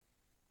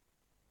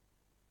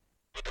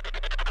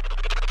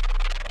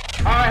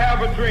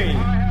To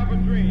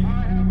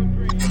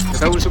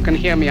those who can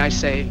hear me, I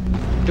say,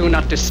 do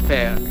not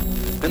despair.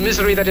 The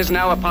misery that is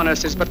now upon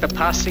us is but the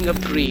passing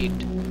of greed,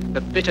 the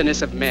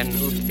bitterness of men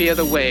who fear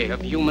the way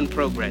of human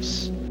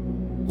progress.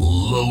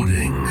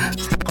 Loading.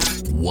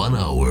 1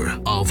 hour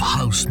of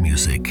house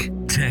music,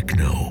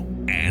 techno,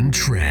 and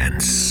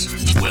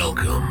trance.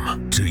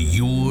 Welcome to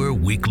your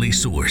weekly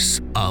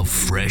source of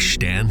fresh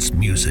dance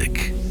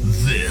music.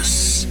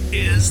 This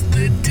is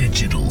The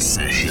Digital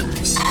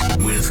Sessions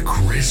with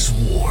Chris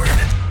Ward.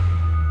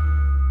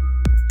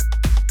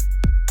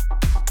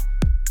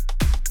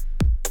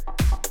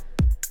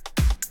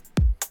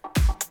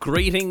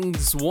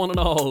 Greetings, one and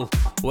all.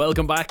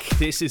 Welcome back.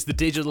 This is The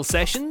Digital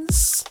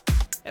Sessions,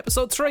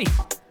 episode 3.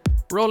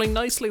 Rolling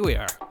nicely we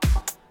are.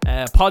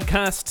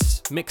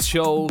 Podcast, mix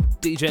show,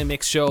 DJ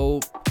mix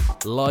show,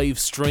 live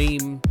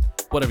stream,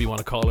 whatever you want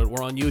to call it.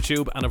 We're on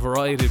YouTube and a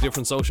variety of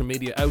different social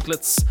media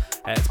outlets.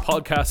 It's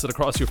podcasted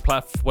across your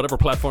whatever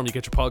platform you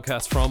get your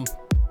podcast from.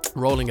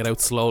 Rolling it out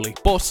slowly.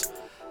 But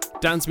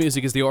dance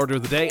music is the order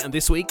of the day, and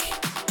this week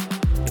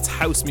it's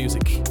house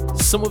music.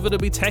 Some of it'll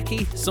be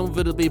techie, some of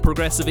it'll be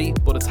progressive-y,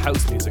 but it's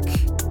house music.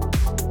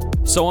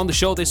 So on the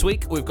show this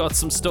week, we've got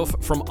some stuff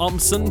from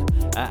Omson,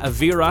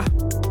 Avira.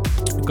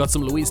 We've got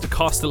some Louise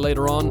DaCosta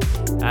later on,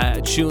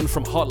 a tune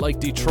from Hott like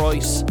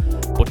Detroit.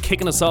 But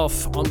kicking us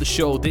off on the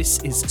show, this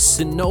is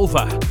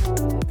Sinova.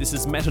 This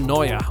is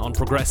Metanoia on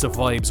Progressive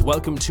Vibes.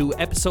 Welcome to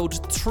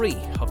episode 3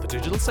 of the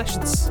Digital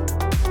Sessions.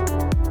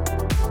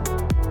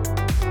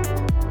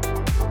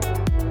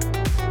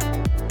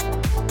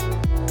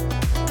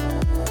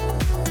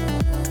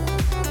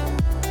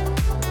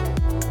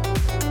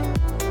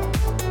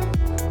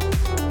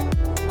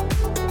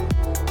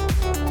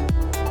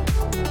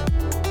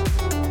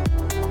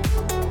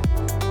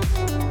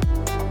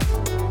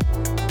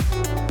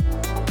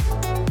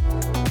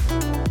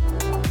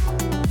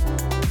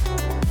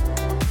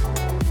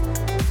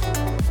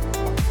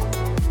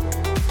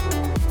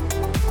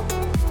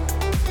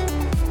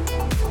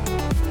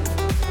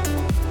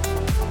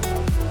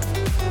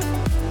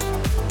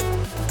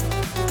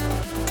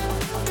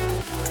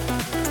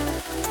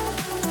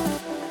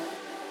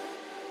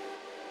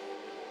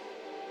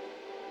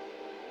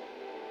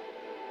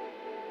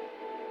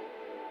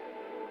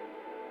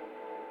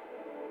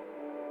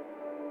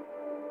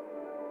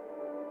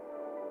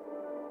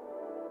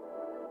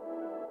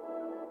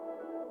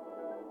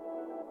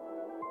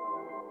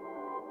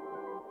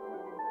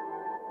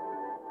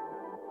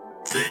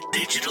 The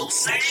Digital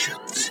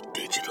Sessions.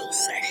 Digital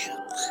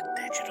Sessions.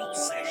 Digital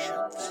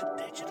Sessions.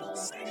 Digital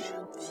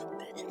Sessions.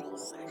 Digital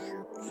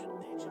Sessions.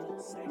 Digital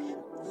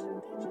Sessions.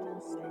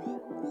 Digital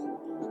Sessions.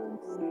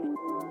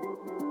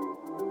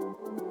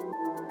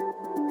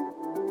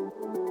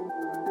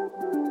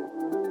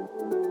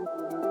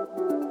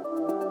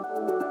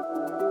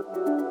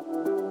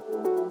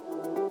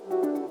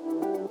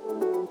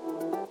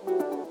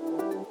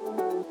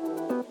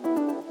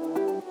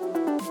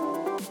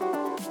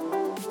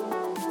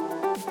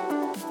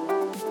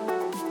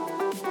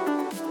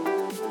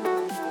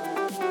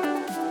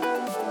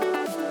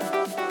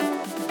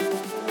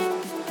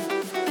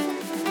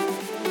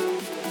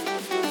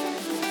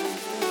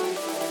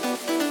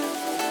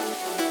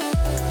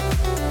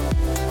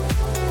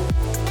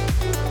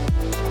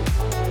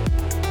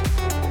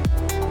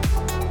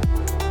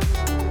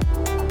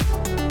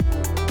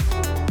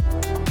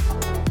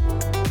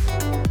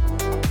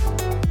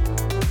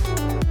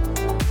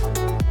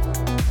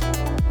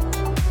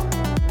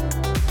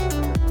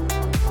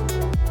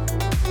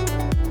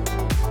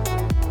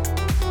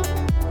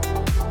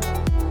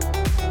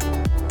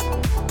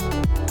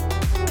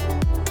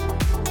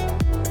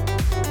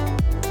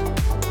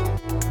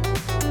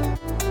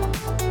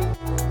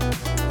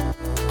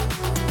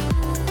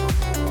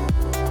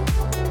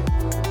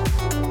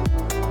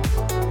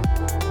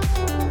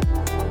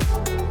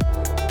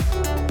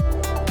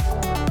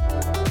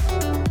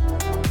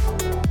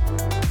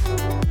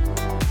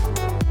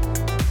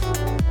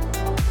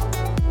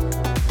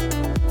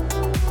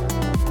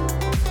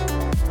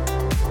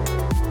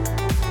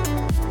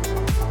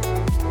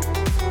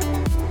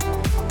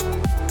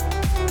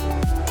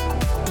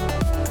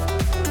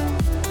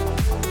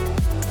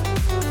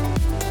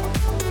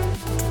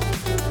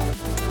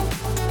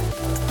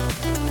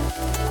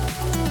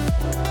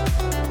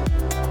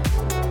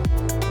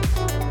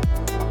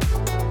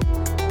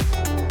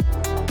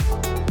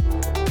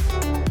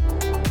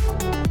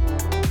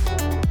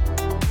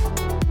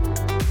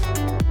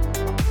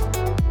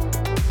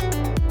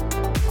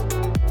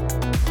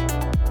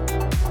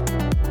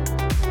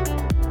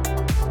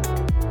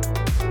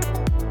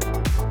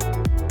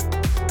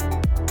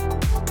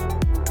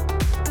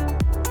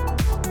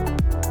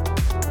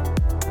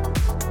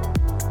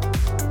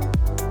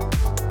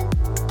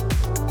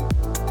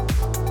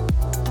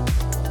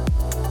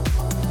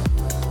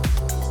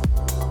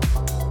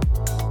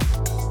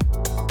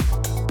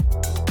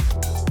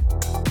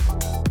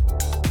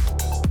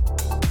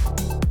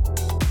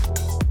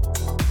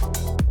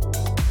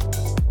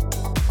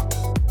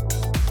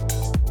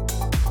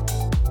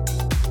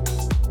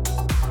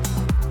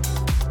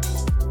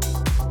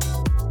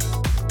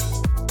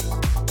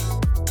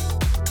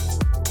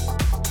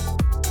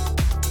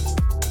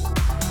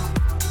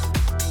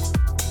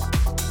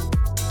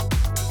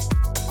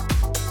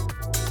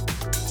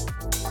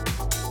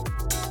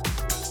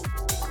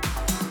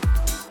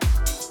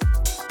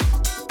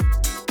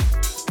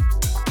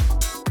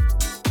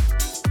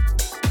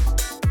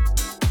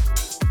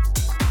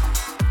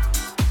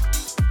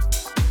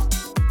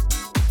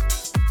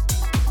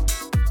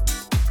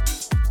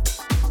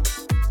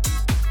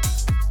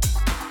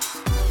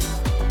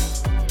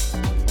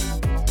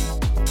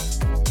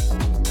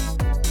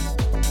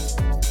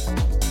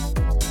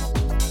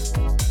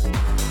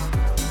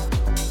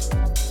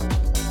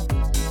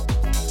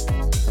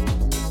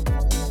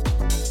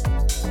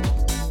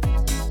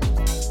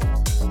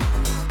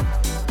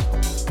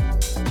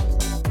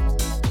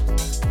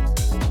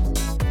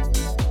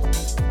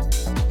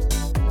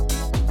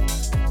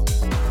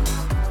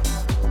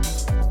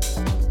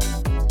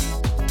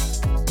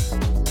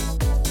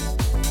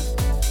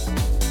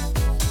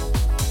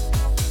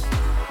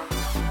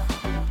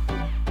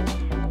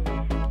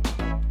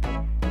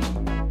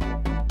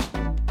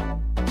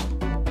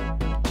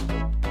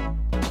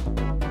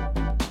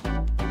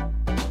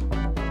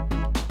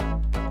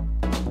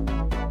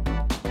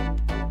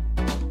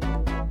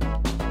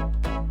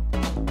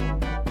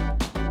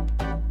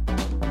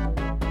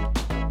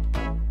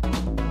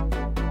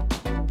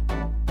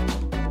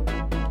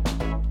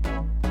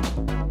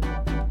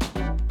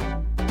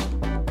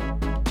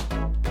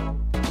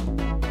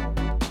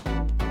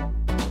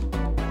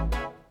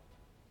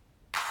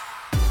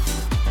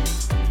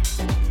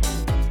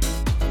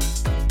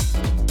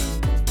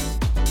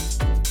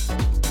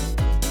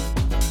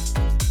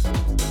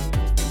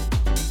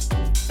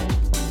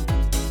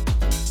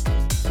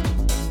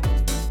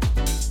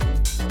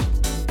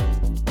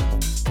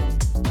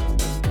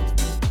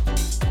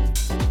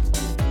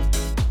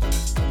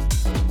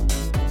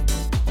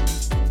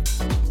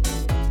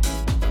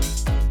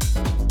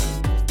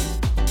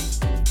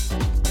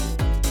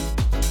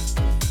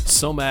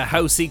 Some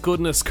housey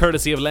goodness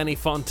courtesy of Lenny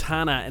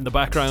Fontana in the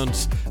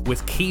background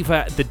with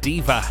Keva the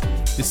Diva.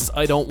 This is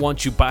I Don't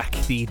Want You Back,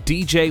 the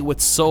DJ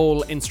with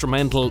Soul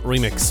instrumental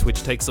remix,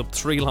 which takes up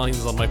 3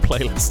 lines on my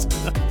playlist.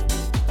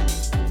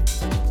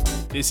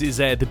 This is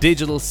the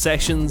Digital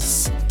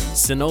Sessions.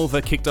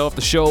 Sinova kicked off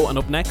the show, and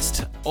up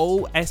next,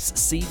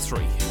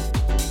 OSC3.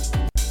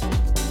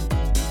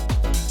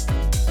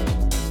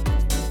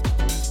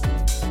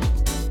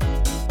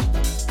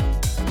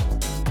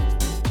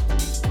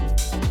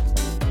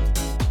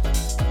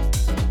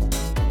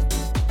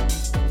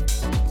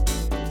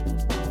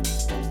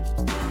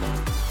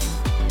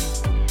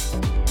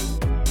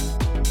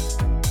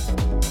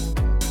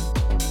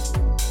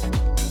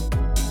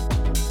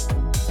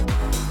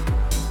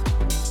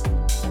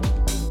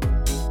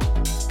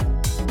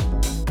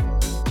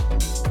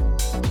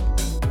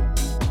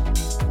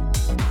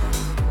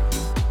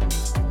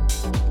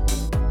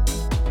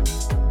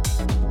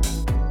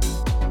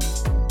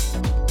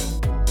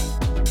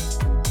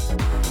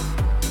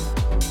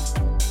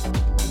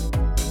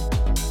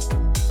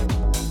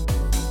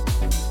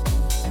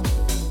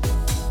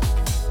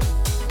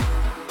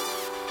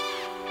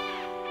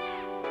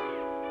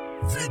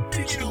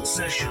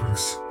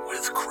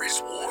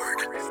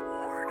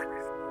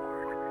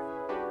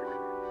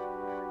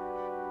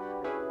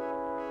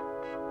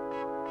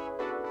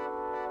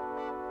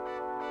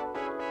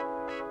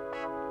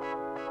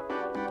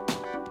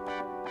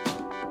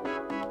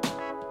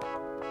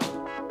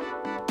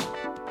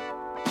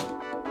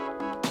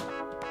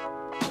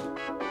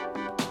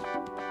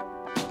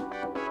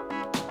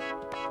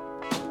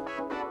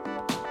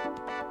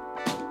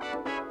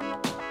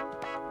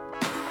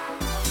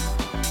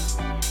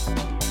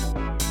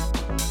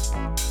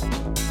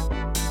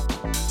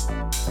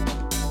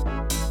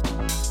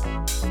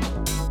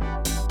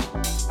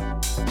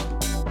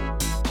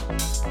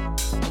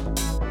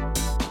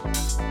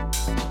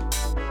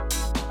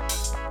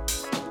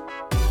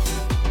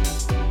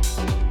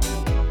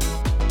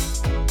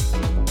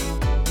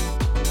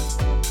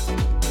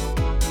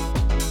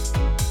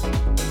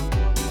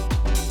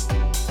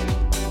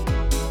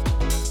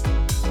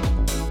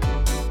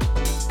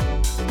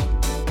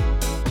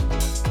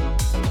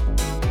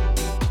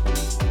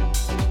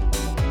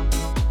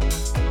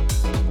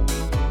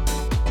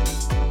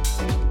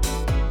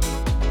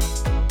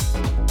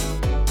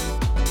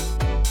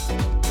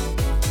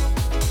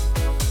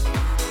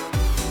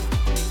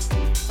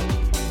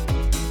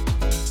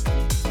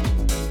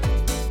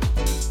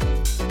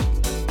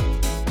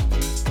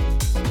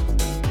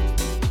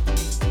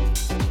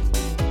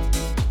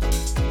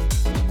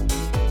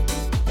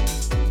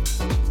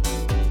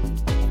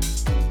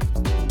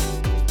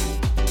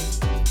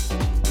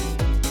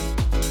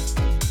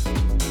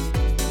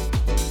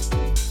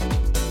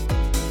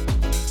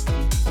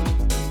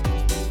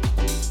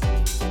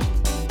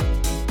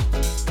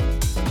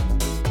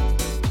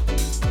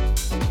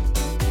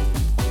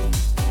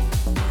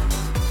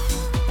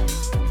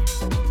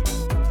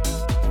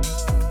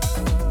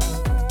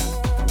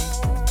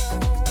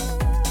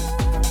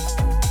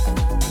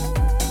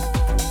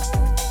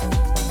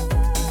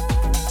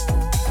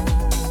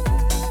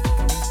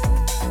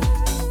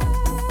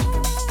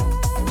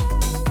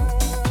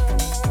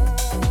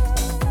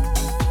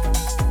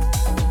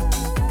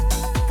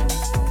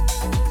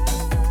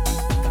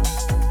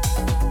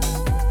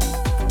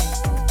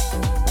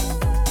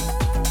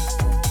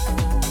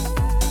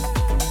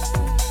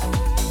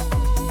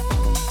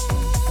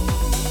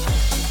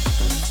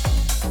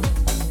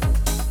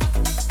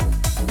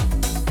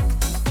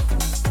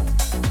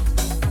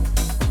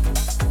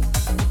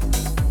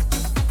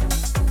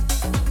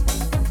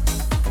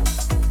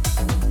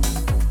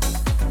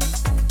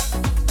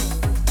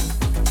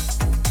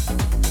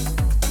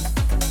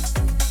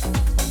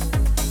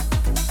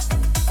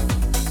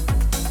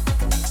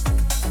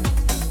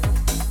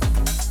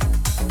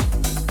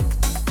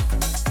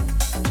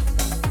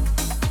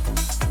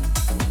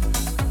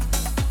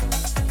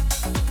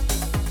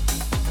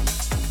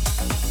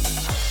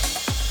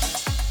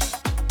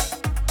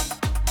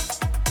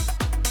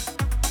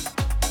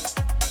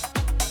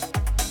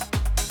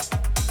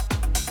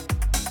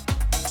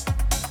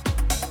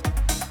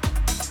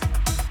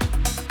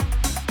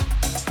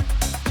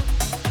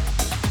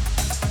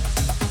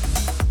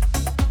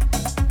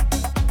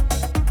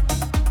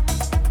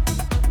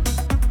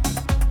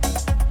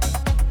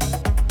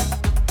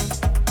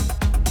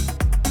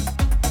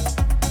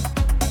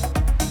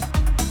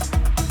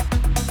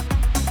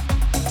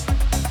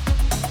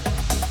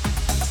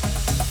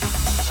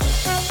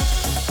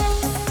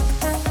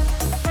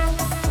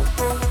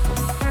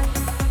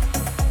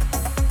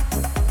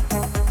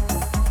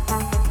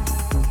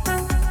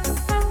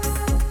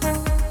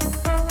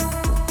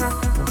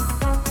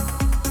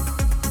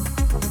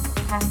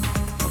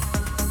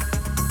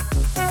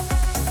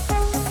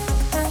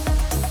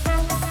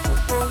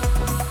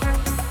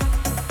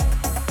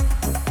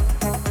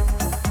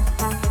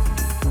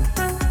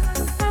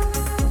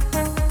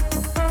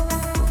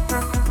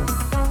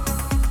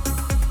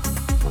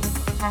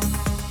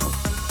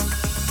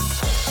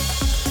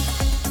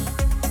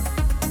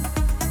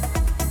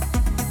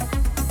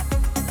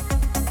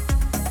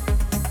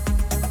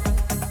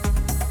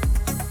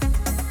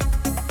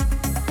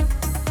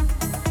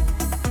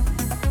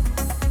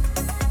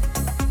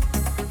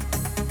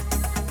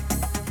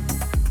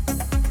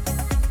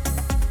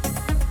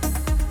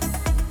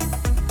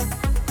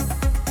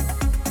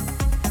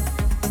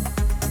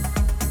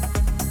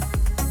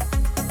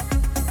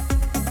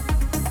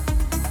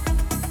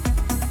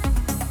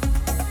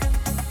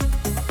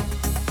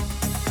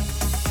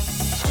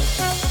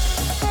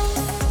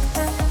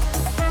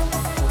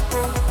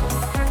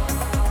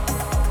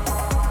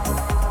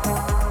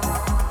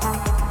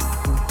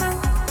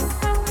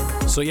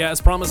 So yeah,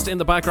 as promised in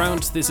the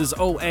background, this is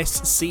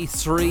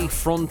OSC3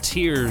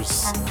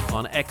 Frontiers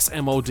on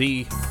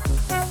XMOD.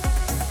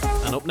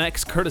 And up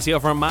next, courtesy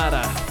of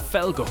Armada,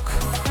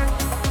 Felguk.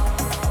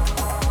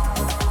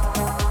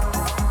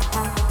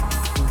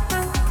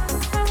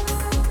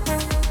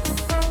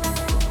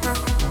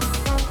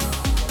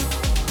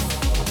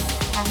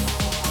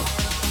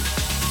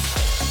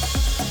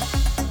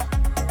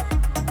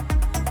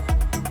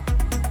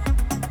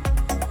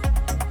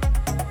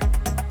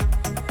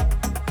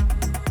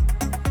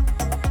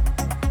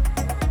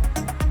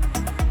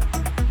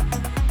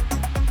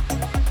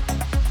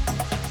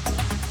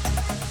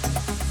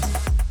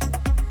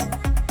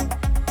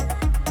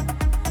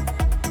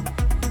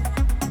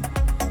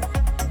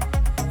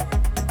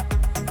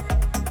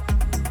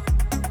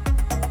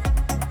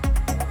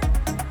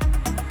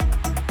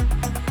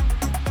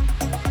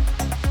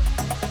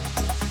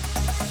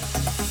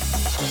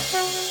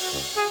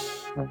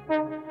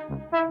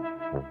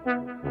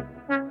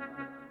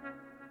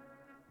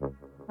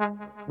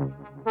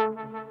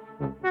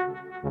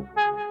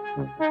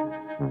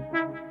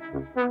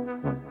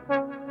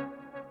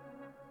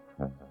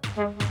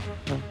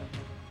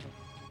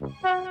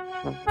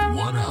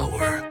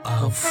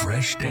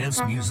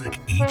 Dance music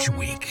each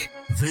week.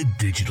 The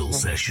Digital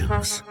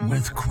Sessions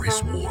with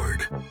Chris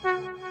Ward.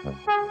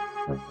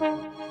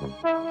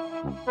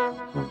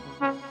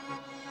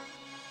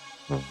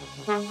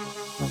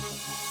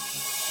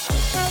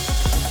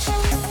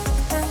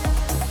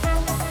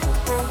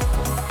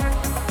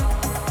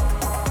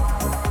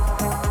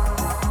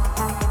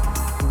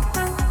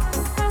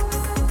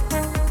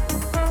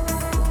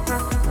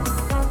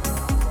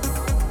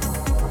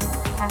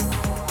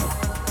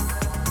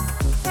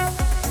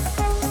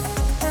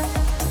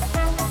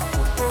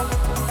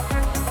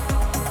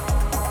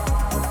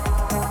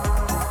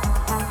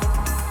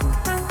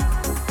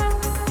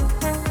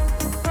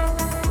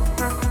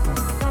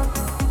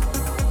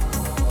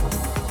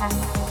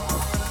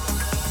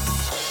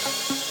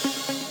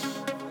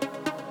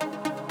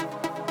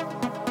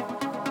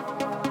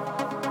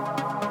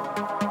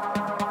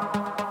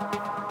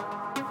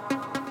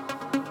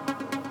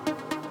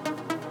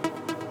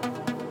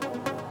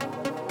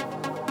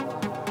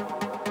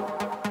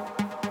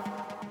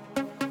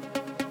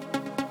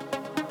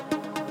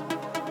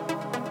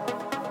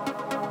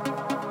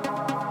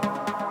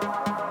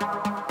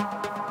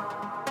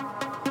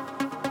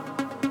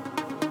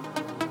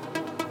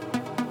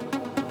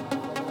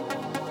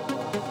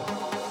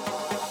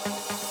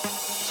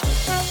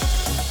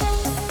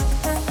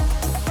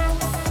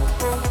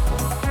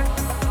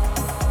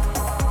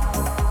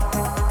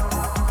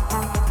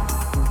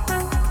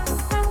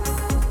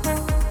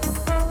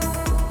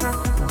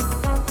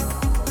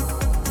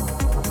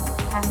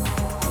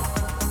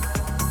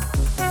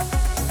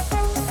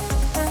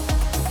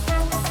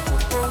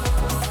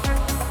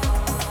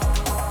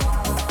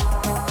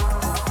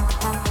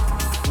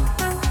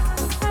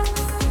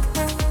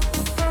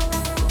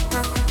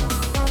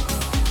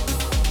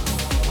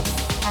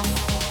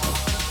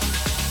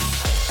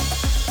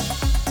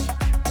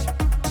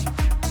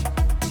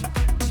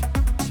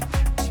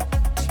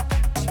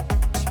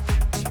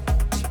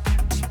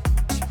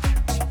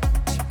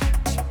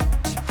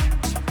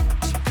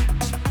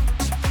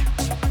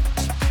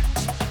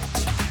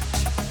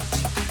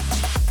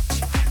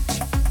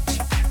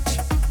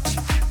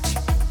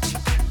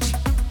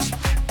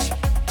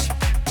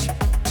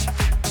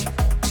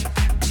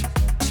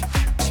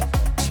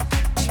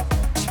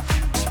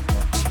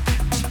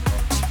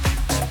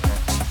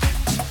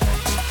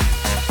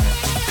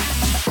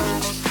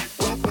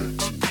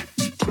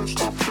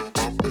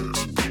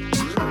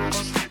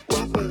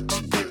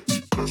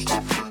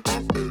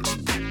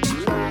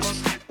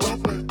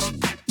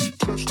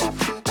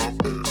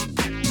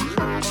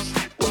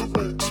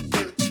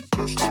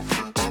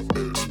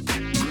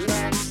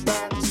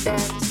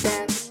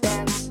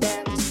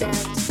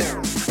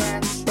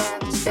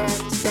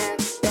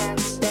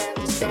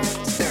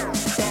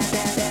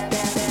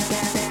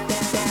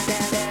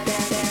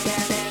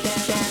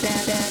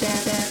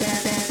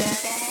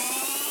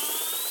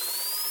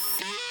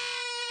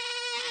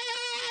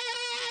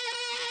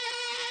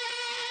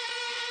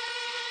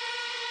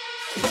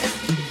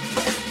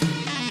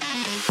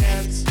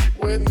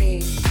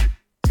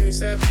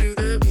 step to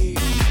the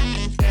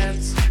beat.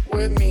 Dance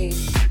with me.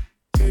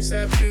 Two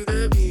step to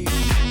the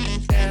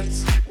beat.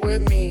 Dance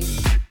with me.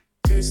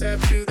 Two step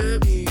to the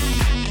beat.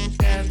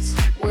 Dance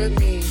with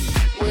me.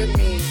 With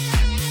me.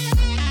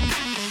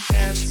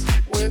 Dance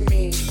with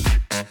me.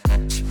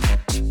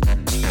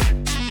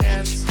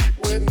 Dance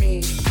with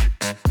me.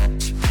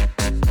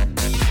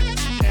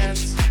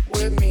 Dance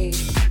with me.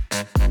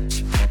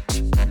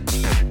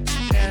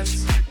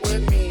 Dance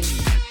with me.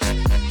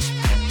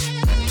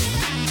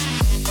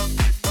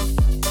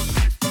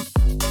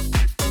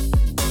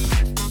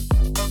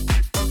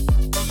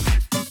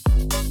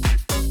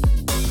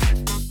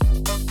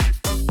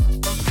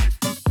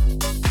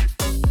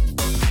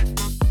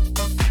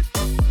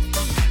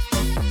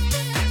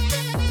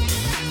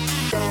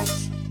 Dance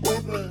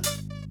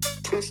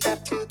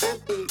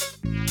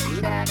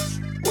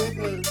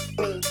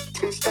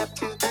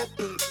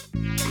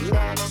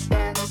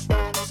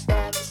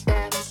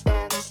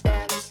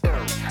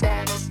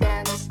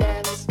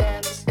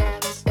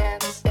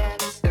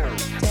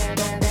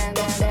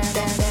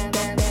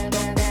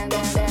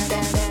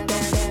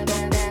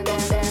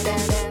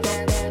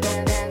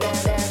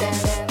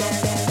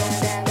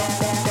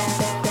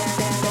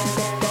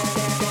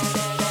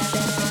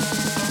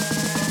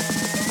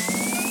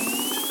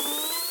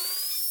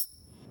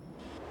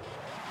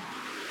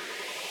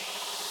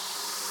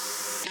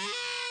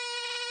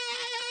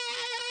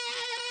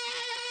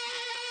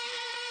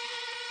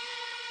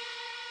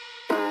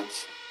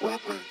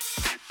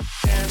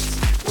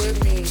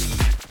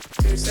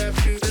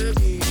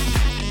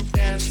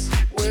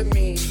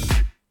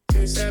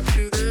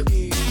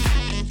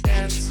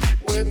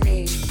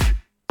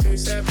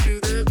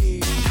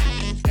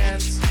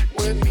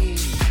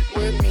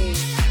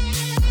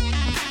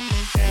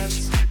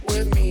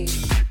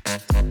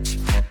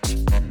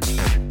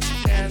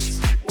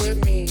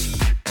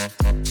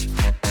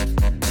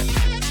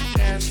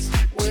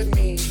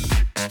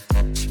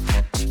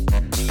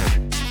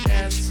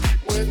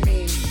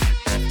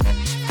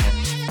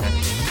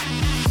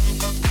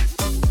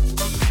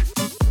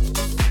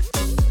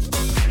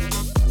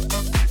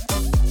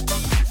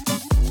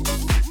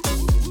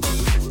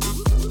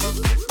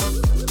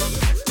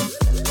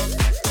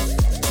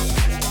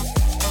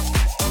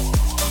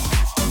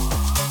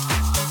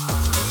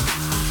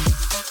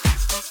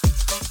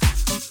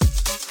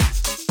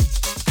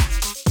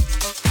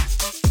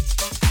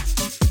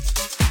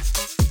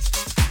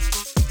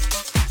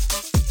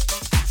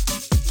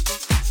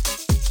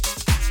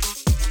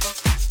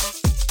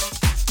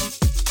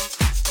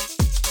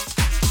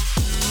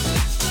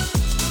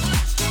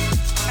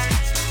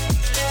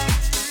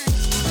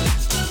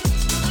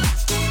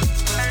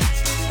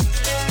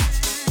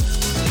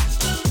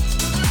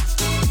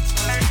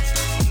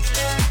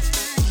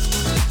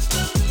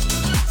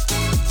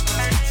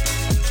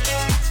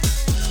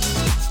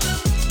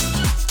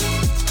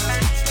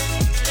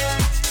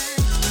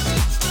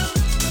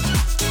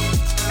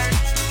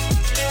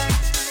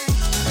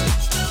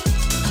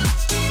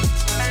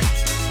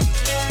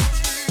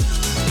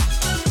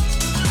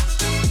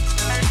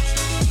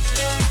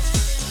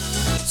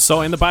So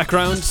in the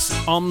background,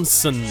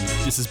 Omson.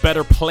 This is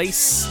Better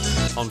Place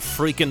on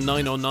Freakin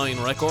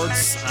 909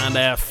 Records, and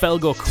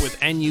Felguk with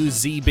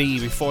NUZB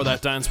before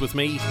that, Dance With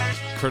Me,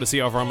 courtesy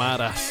of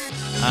Armada.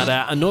 And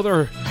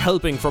another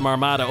helping from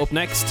Armada up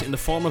next in the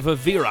form of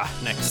Avira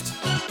next.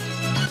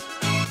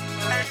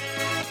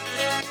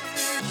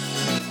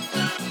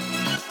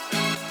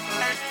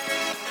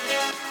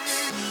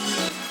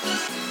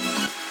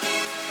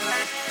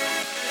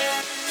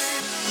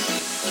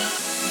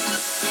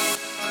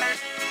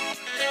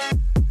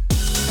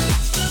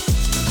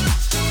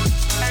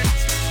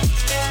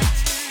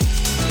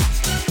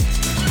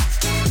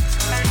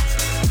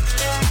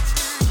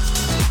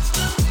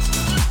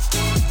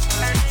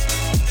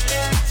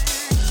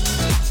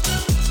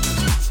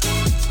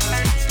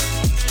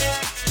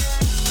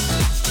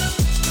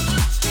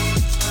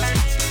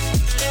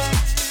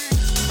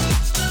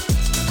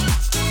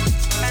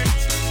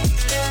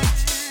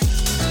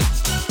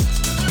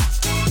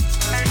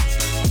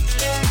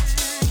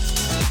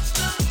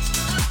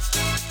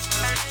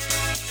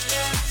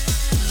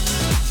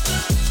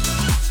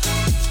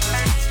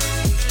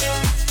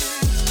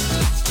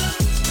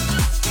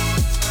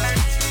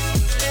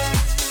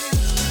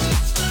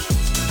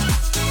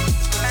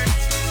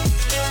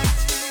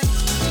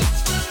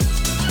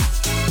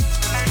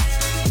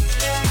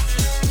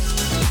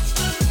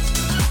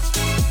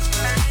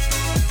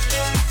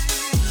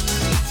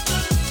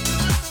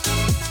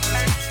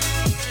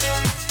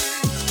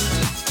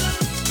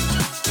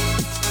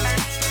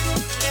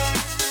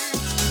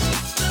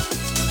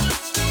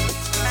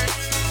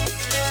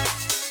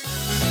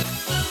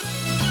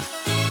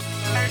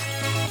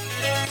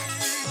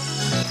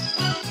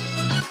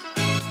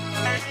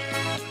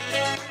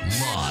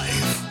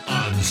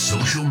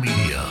 social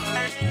media,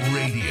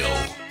 radio,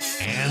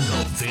 and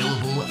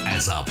available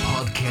as a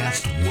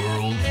podcast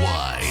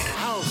worldwide.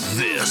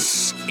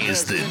 This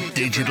is the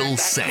Digital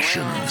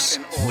Sessions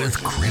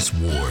with Chris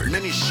Ward.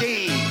 Many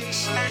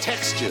shades,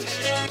 textures,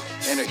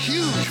 and a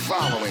huge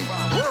following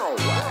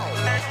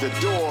worldwide. The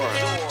door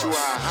to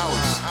our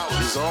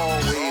house is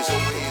always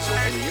open,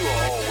 and you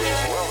are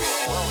always welcome.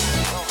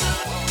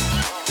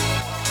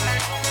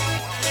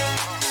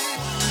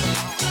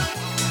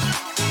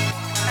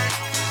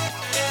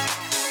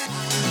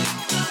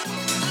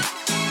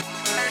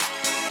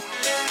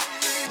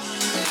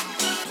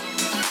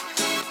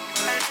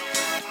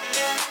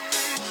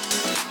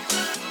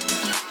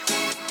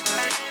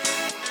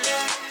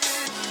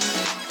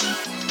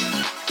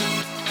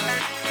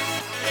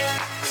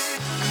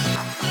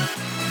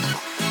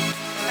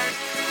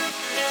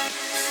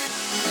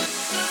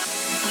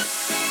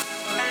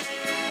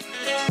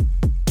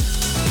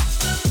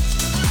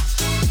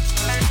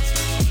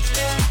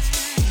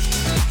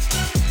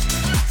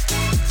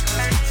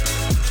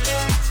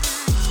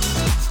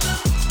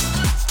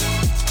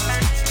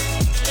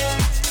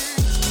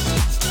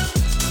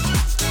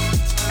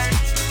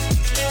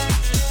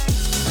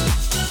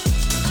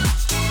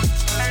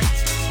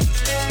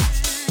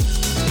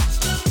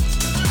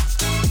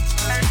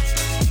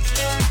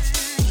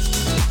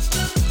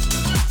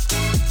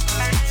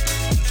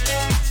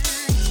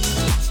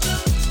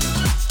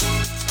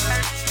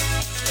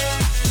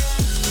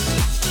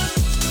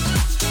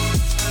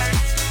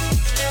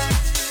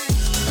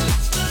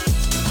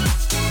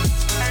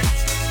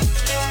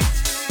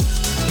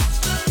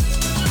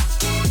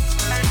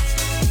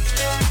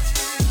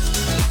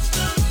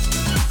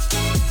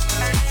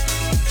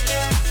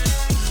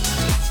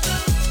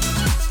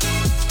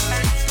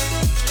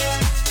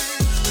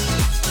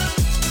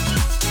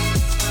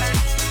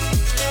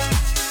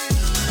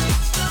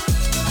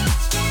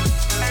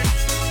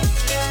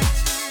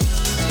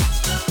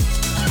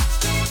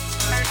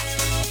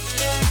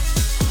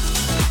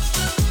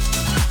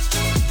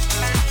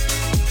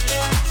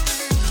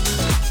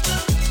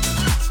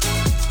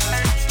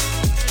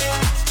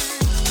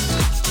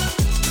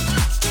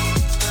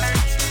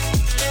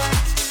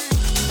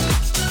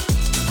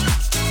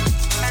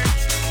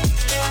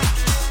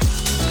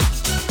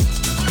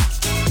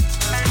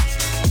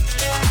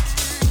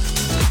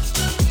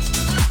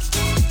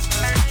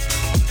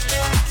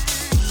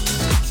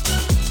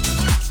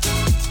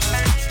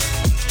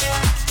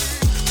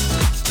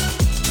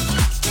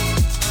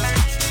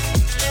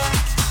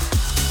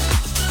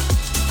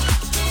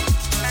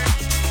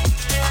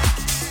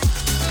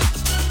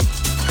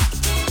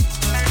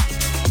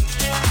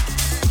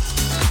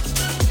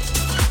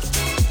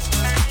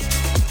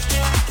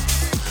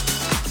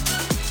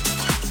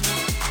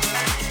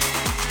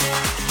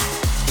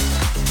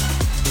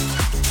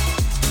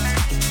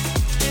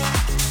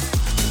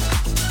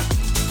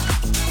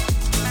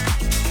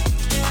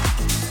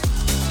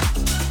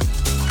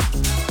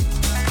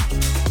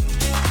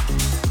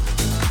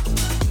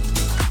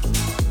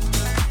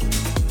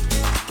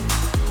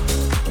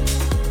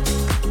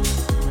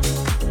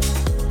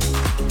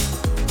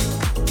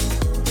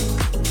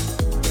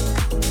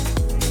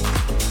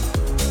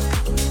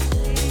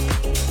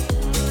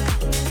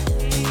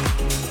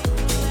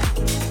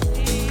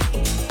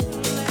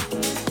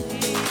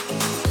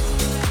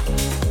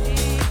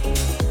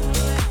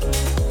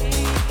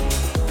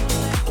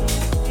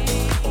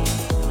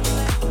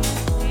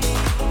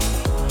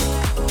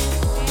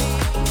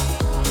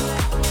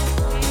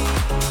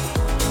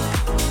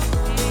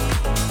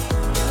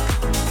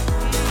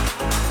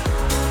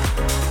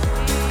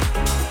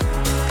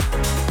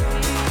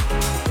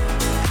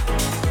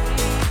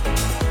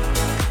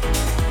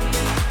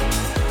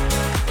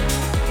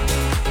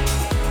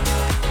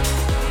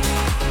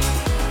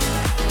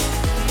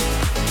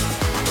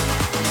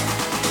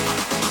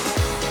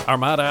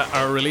 Armada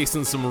are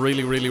releasing some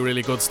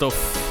really good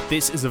stuff.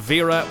 This is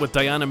Avira with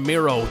Diana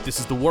Miro.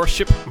 This is the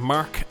Worship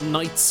Mark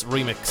Knights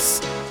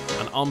remix.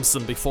 And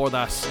Omson before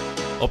that.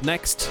 Up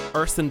next,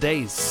 Earth and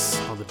Days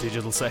on the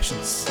Digital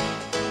Sessions.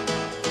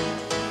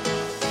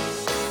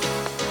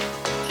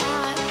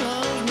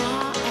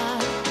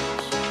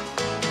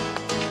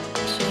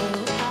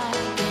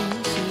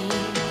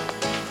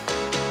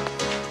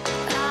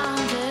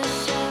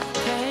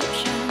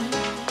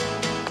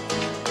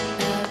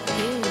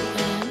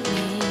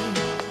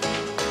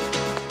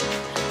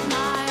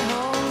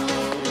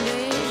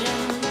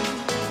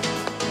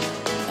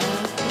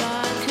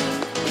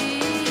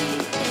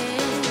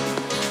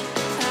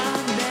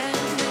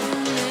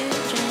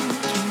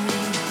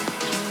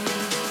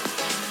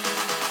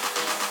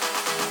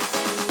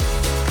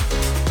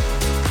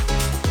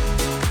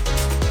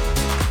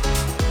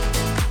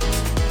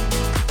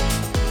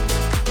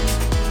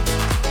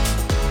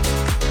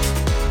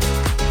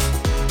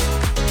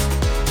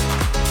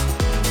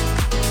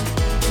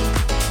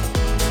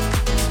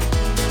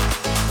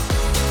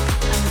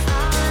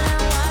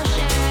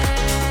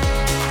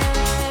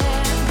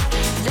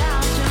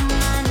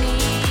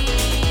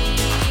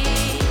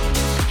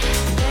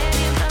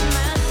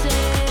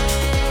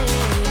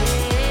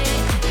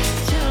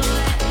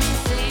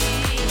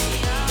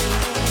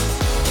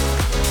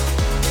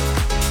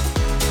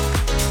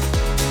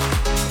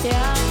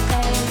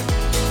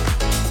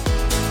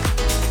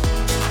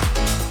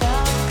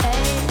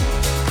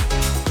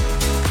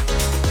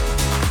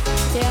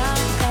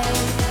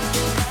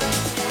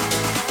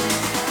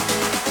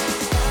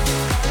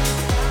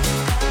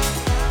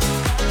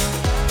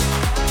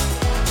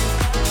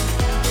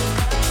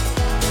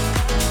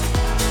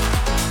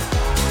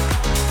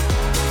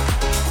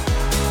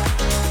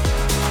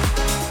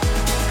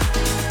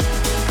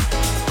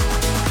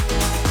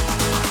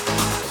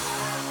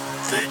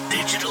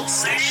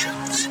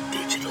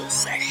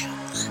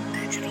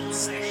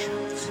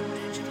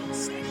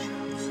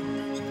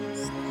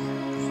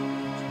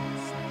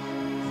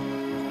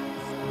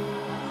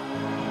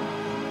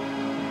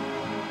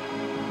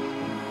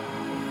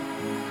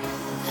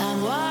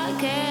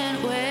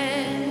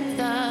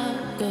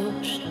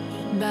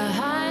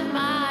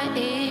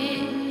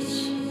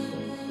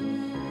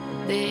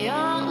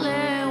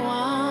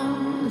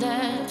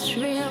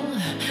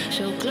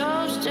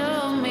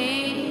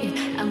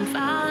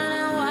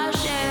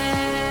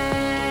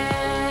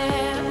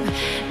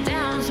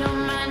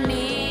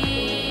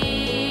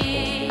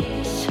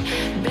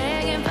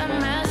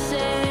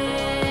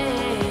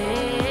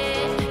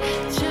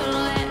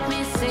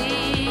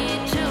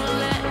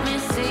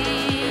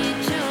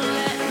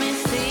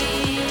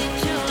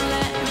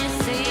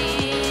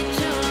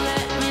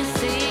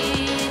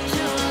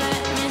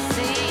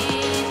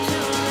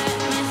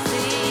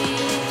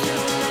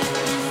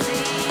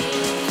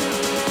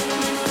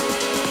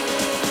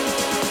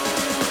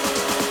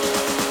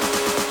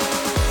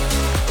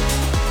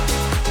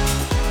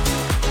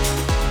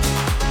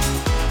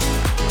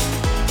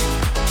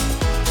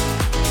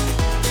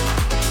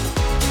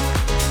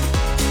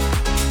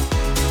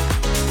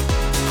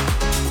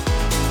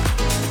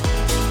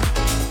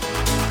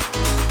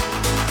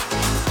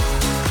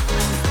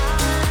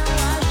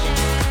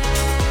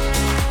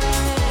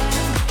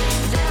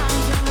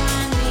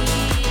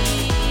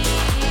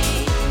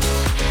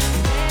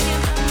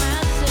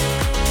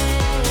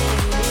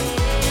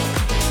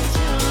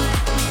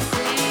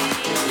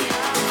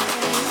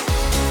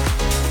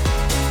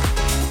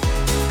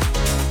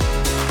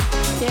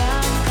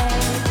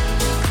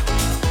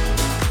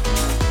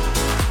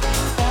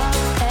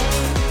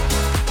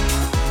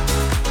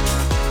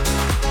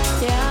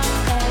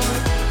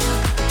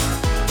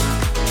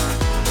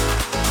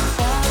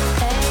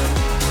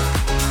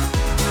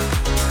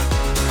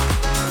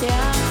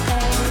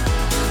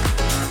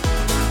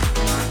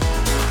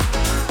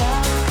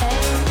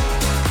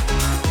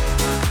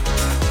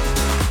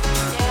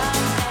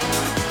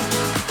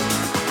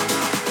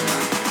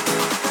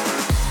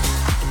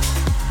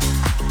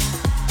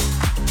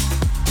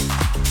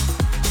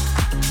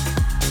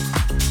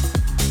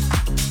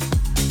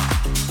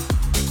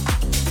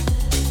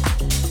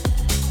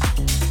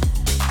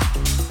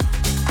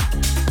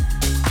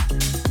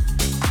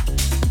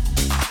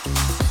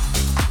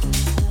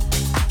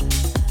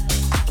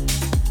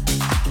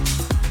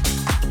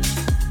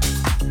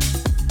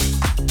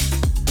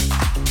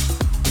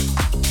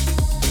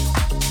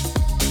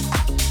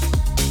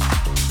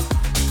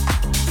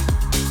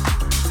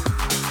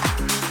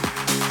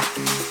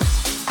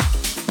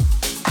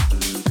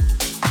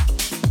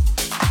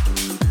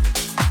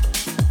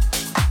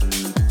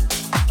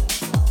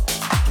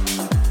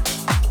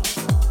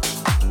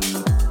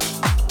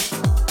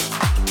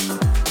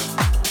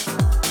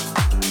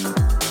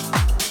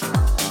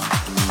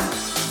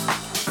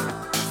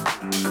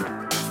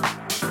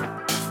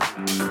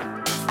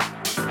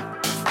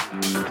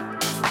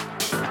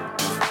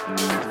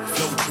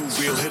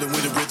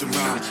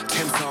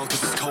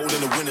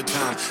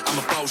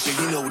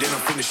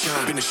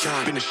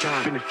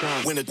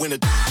 When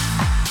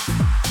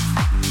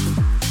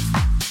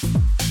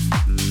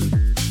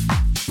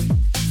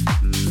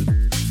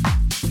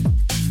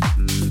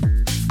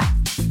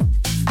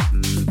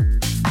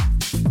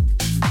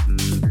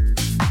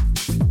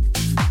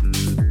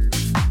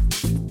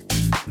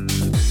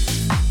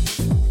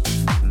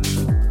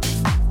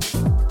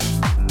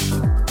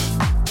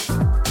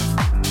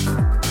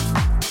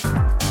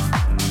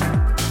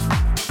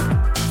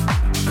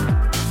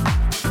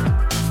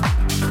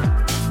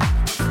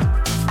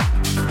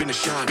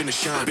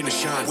finna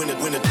shine,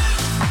 when it.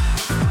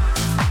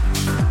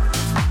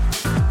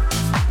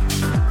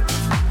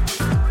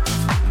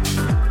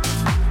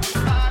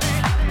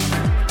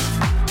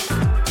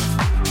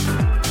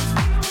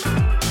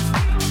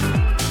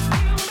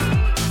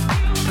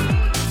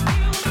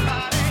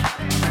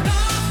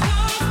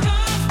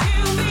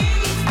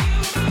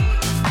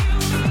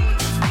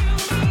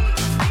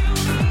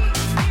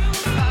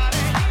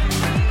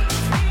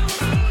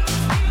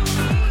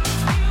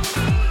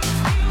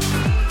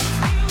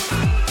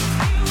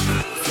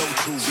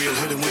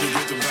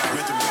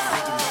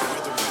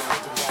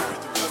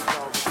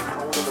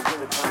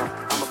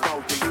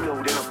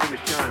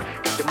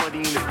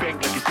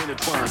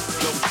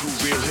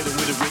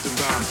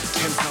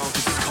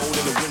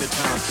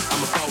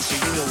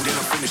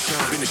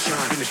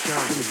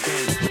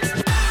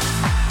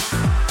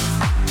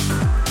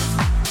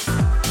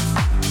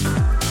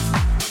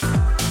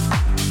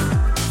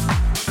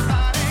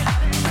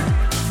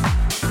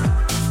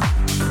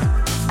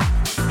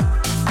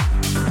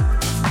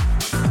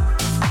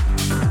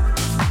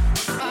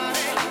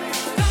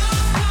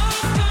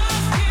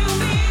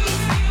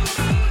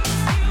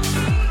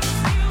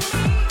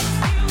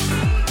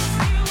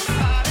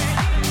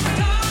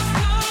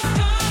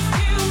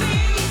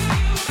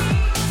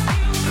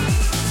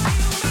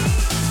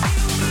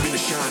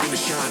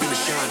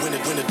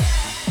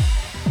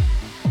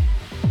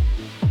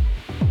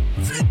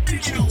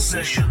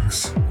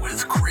 Sessions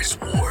with Chris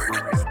Ward.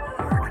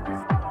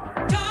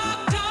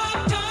 Talk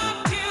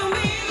to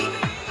me.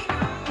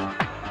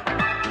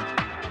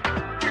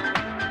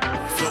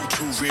 Flow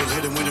too real,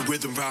 hit him with a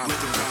rhythm rhyme.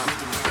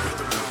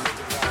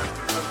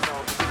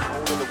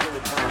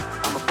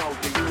 I'm a boss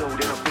and you know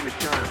that I'm finna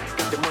shine.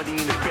 Got the money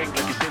in the bank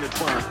like it's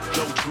intertwined.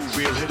 Flow too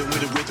real, hit him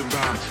with a rhythm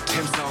rhyme.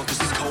 10 songs cause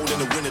it's cold in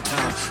the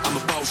wintertime. I'm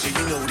a boss and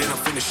you know that I'm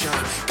finna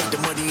shine. Got the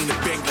money in the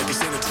bank like it's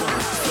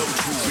intertwined. Flow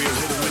too real,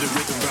 hit him with a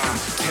rhythm rhyme.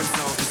 10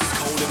 songs cause it's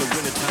cold in the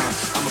wintertime.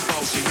 I'm a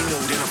boss and you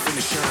know that I'm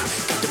finna shine.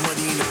 Got the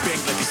money in the bank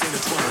like it's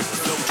intertwined.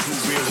 Flow too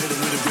real, hit him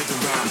with a rhythm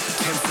rhyme.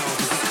 10 songs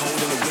cause it's cold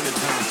in the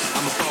wintertime.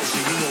 I'm a boss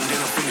and you know that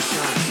I'm finna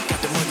shine. Got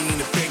the money in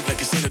the bank like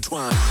it's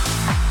intertwined.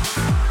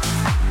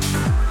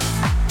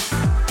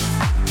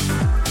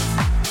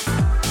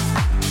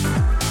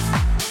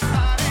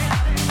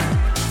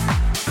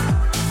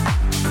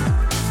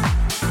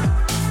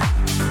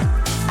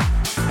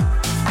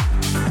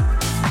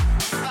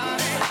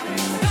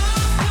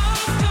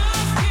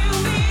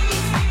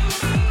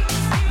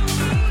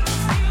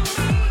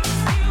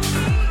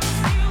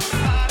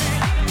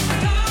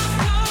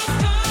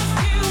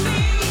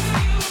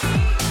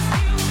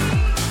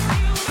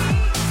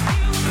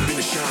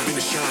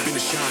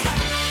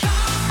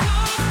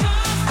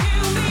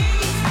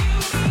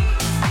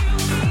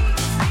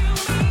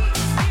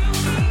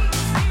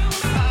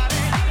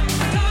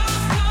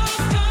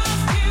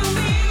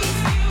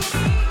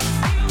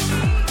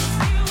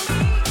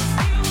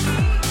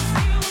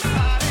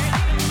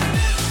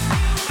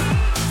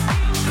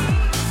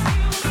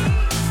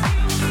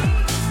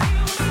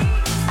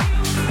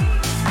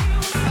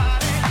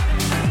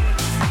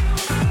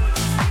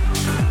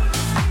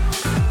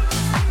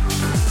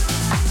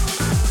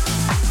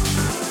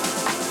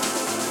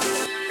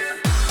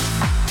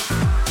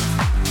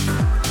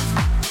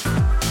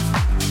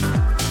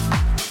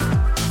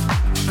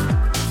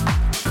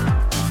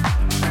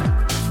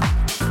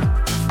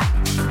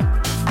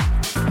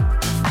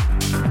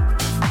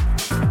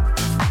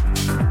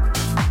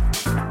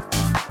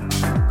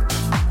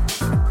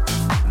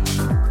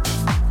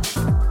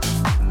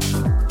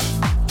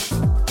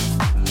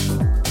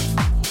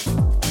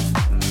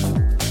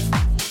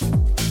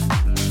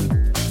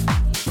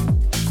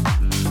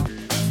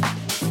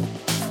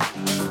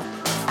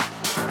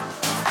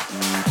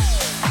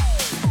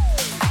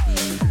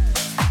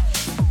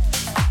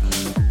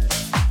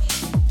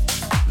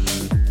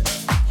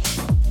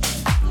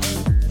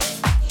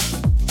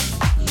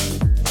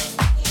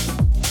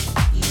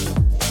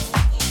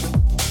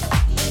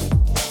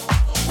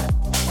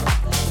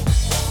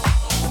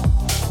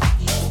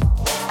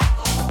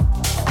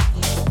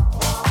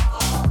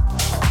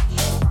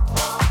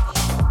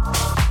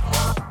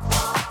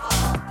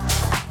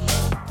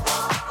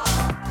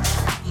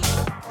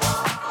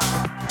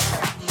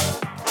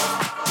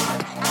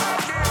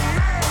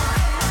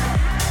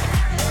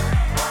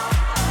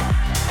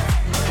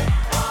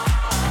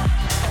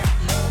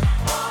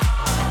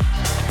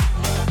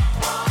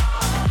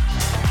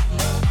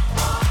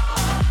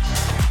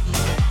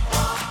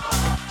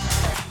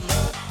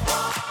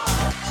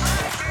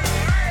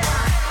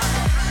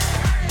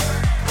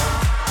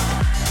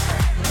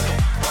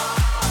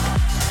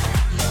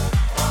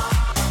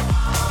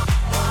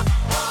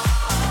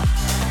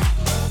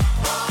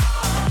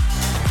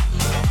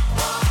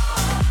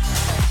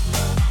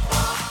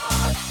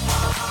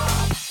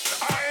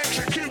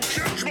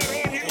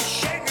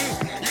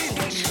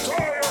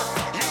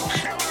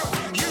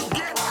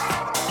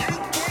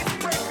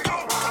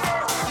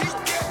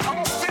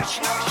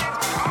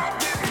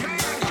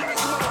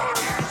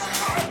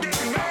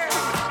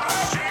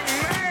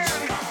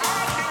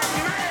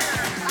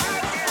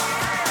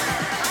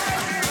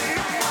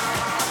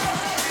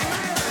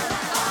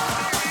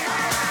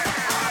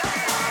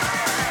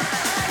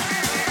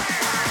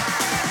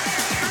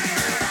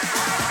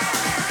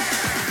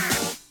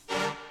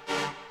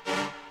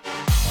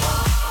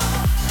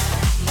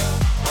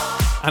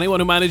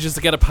 Anyone who manages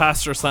to get a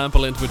pastor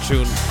sample into a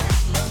tune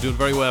is doing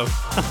very well.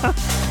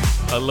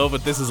 I love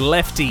it. This is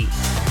Lefti,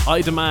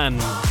 I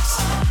Demand,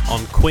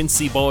 on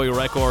Quincy Boy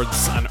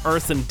Records, and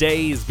Earth and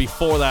Days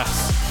before that,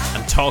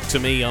 and Talk to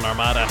Me on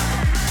Armada.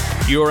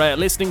 You're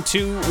listening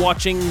to,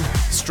 watching,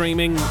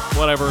 streaming,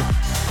 whatever,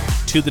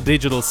 to the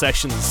Digital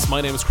Sessions.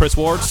 My name is Chris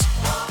Ward.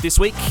 This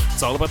week,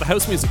 it's all about the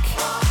house music.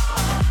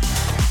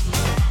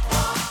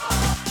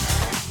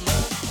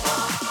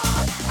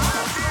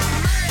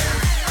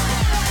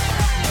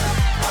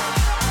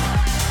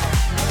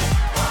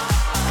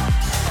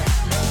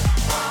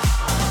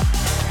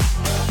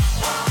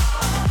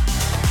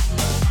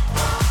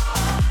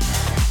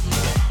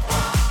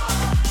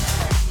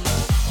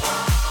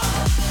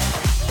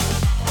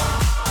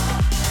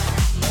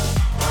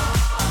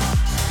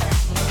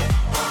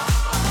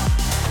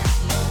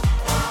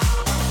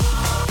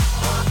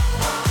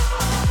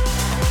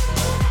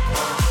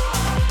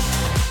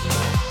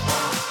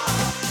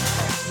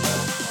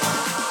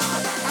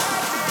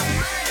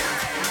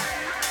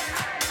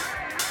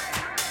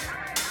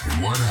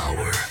 1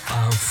 hour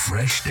of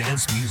fresh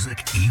dance music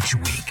each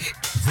week.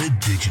 The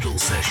Digital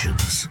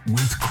Sessions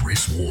with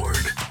Chris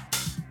Ward.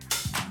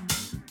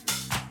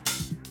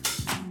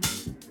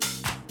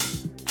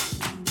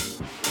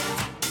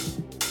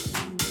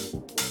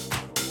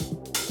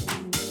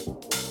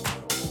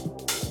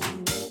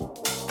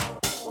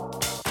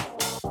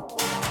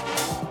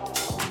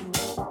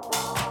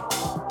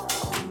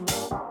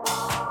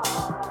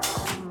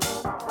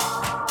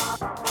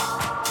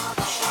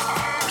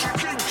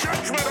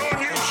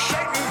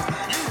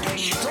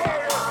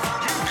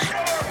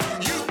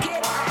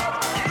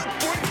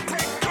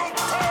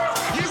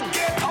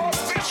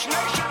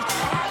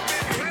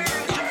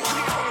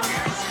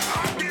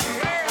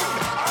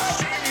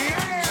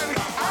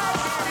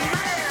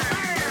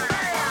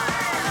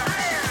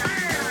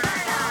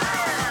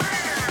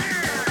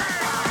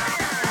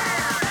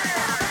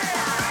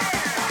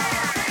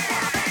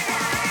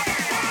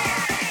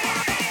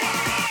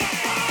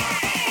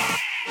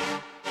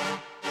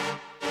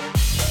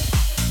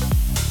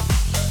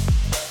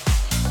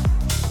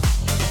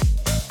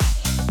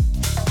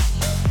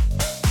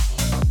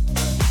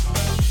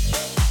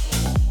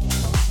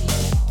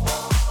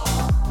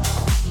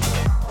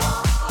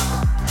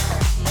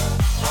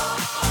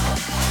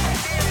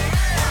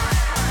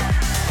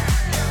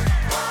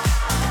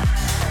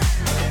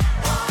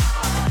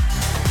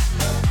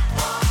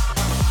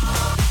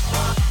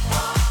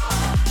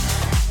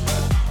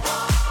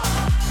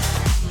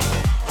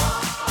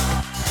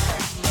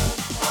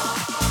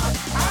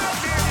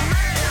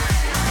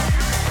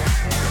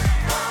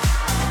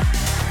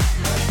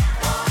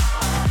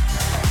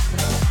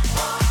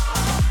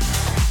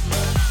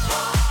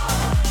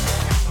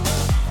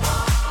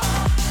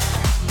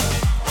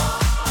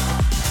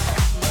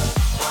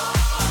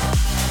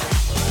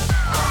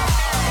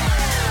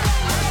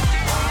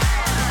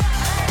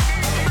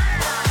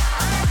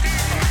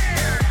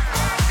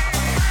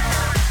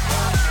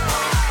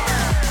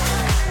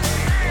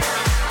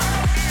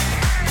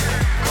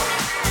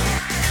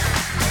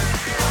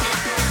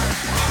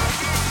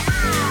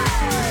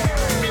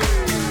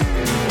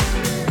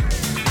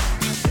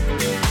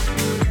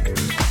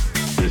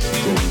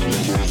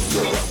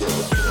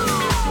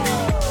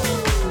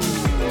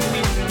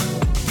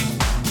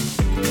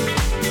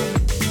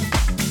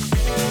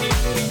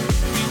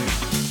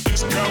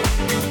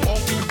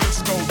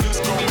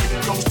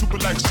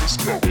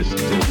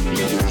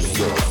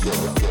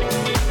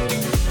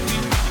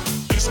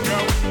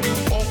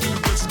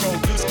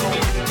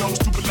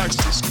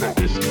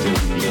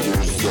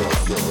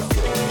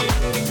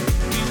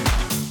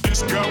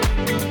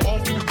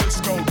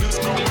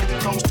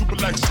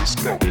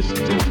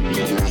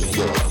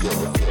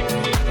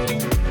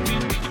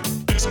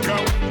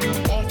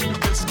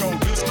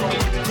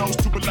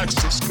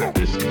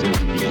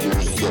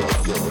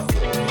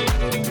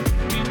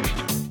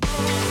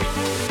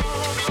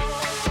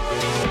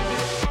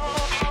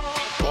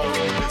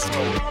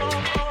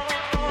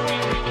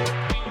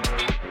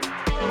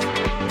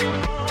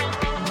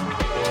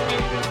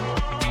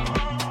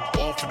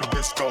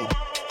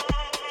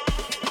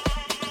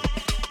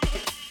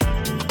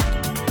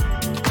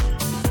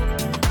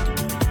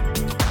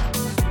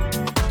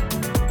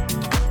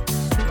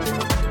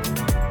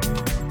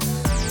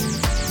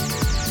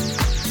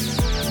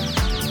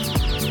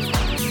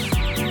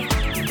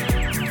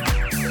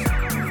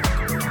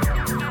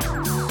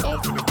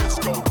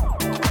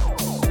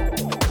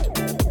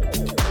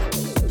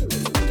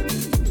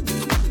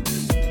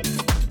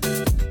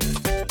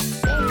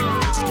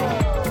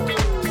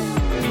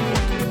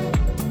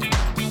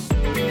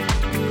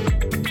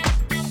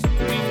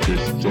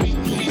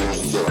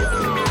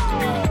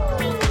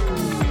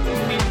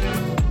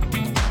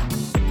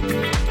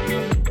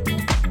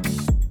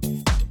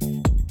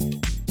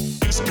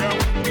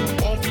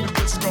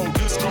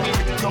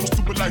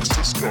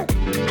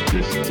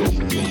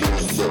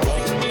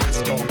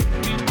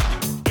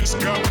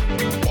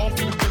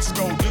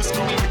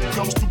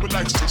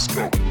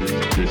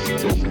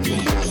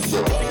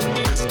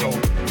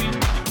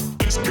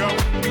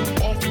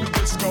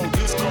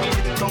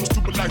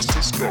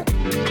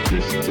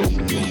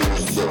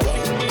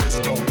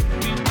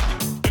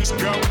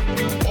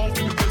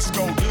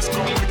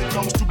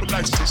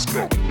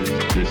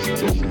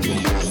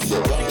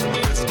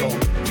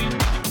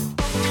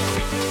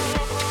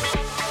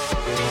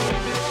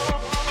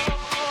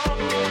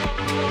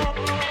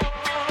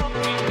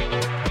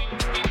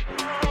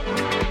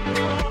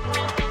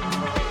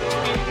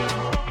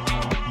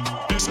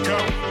 Disco,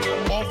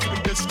 off to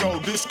the disco.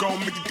 Disco,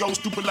 make it go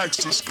stupid like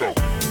Cisco.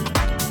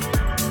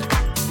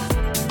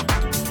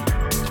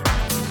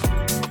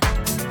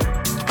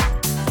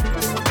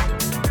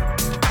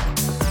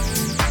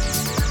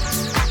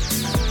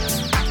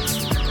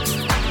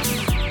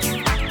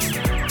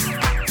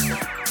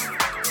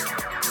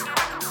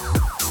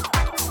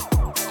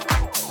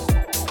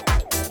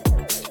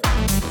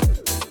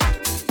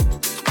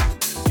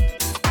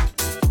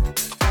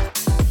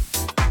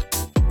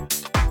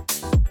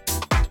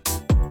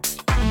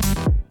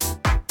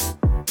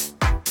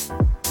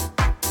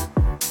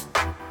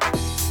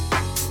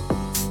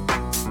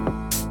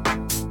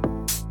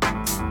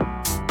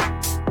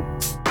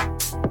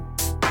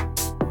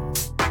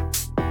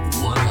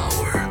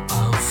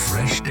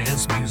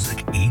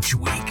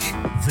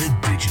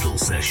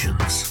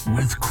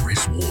 With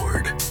Chris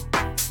Ward.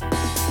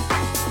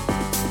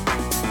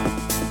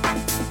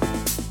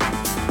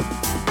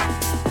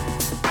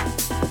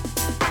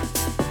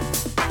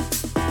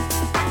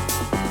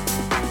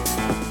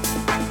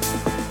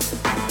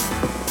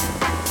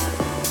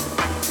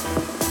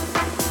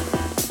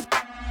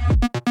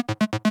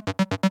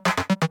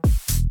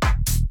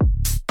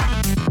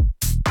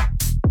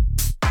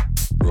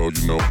 Bro,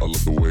 you know I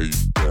love the way you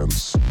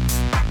dance.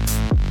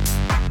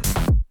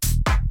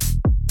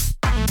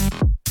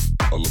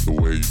 I love the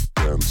way you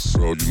dance,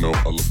 bro. You know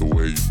I love the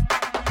way you.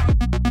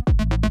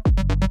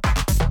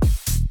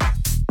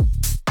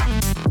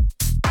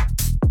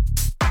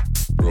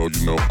 Bro,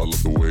 you know I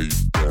love the way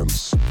you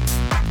dance.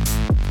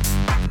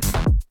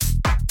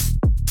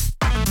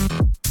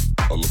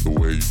 I love the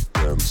way you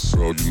dance,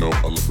 bro. You know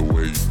I love the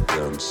way you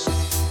dance.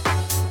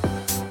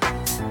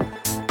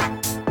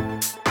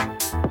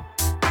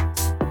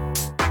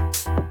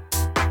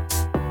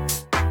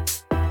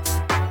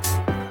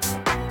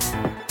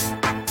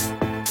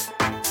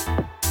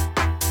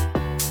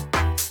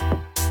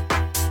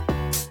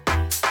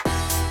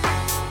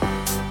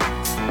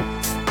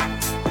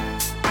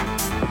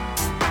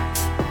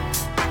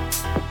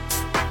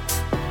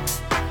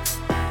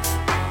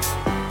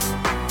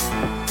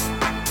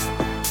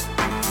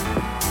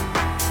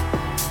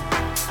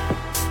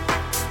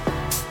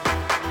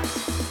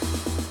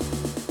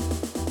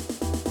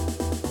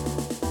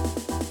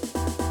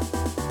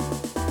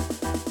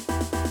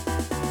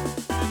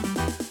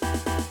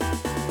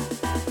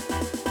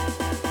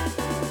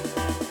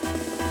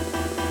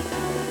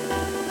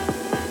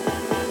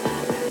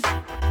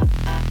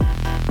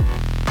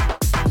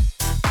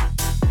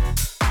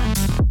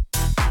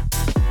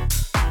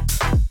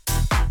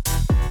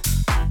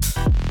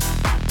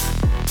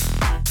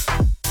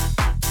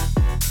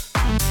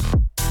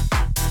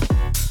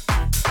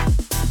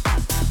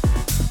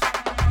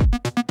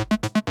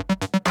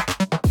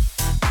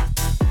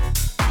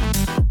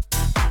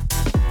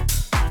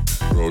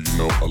 You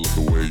know I love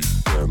the way you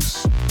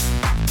dance.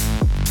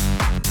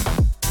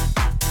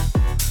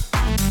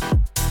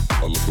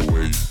 I love the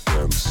way you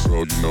dance.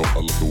 Bro, you know I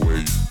love the way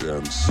you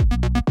dance.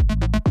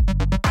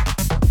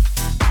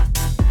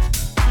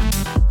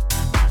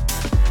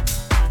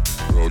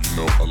 Bro, you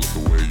know I love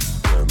the way you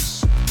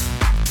dance.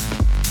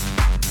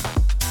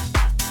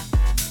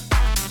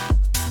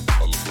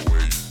 I love the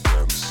way you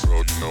dance. Bro,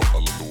 you know I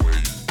love the way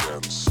you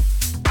dance.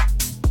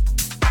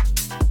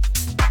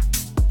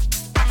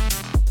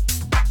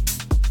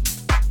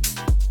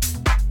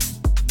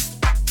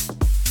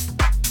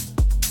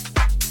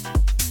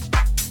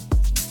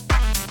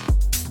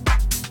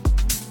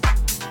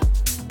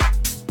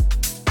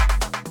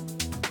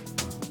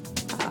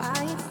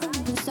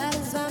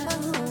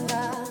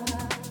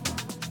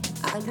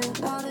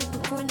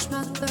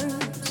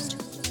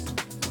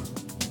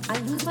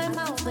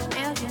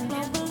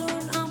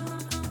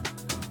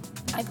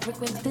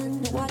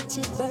 Watch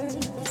it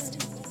burst.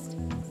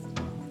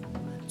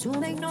 To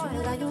make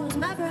noise, I use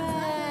my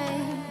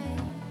brain.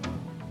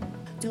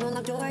 To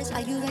unlock doors, I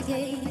use a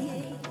key.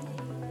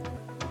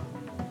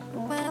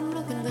 When I'm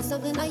looking for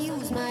something, I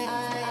use my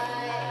eye.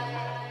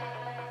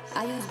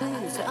 I use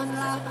booze to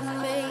unlock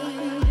me.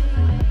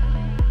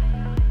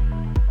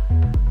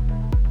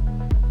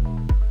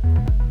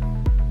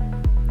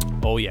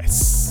 Oh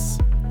yes,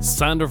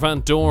 Sander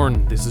Van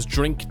Doorn. This is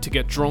Drink to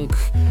Get Drunk,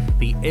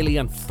 the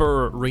Alien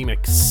Fur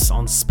remix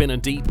on Spinnin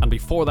Deep, and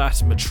before that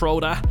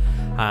Matroda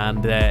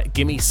and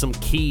Gimme Some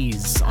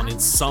Keys on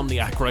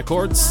Insomniac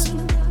Records,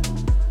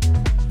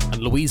 and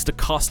Louise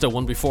DaCosta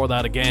one before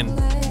that again,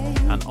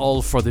 and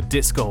All for the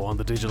Disco on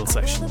the Digital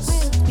Sessions.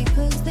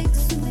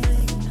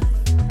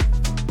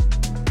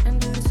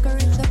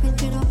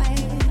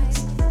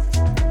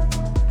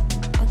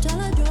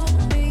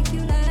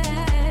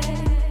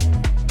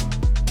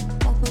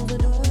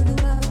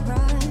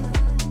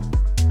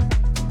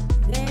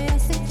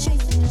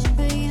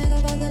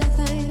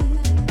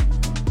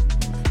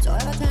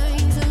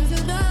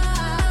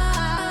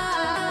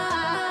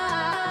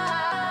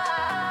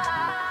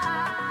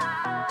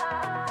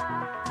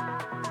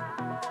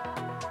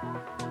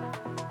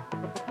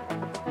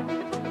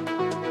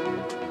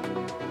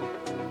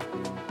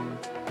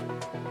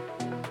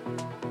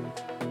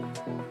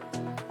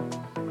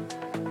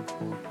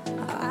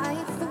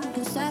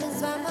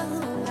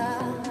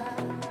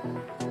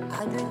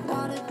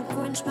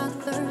 quench my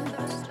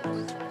thirst.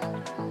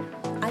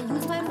 I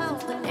use my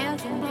mouth and air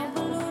to my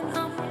balloon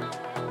up.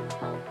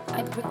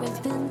 I prick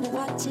within to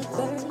watch it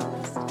burst.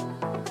 To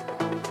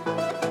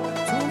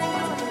make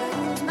noise, I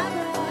use my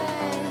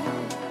brain.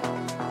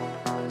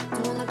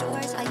 To unlock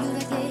doors, I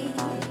use a key.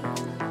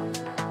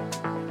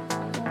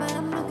 When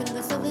I'm looking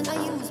for something, I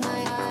use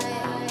my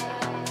eye.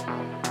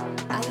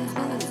 I use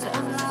blues to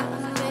unlock the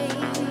vein.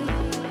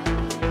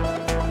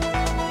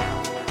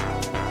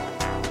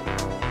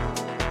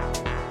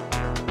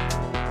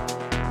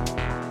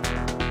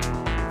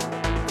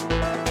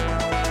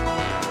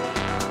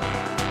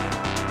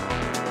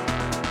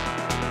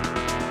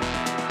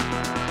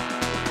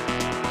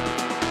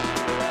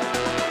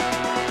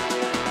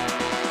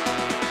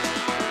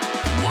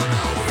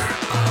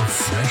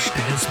 Fresh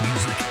dance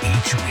music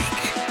each week.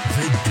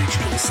 The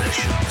Digital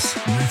Sessions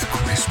with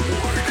Chris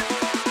Ward.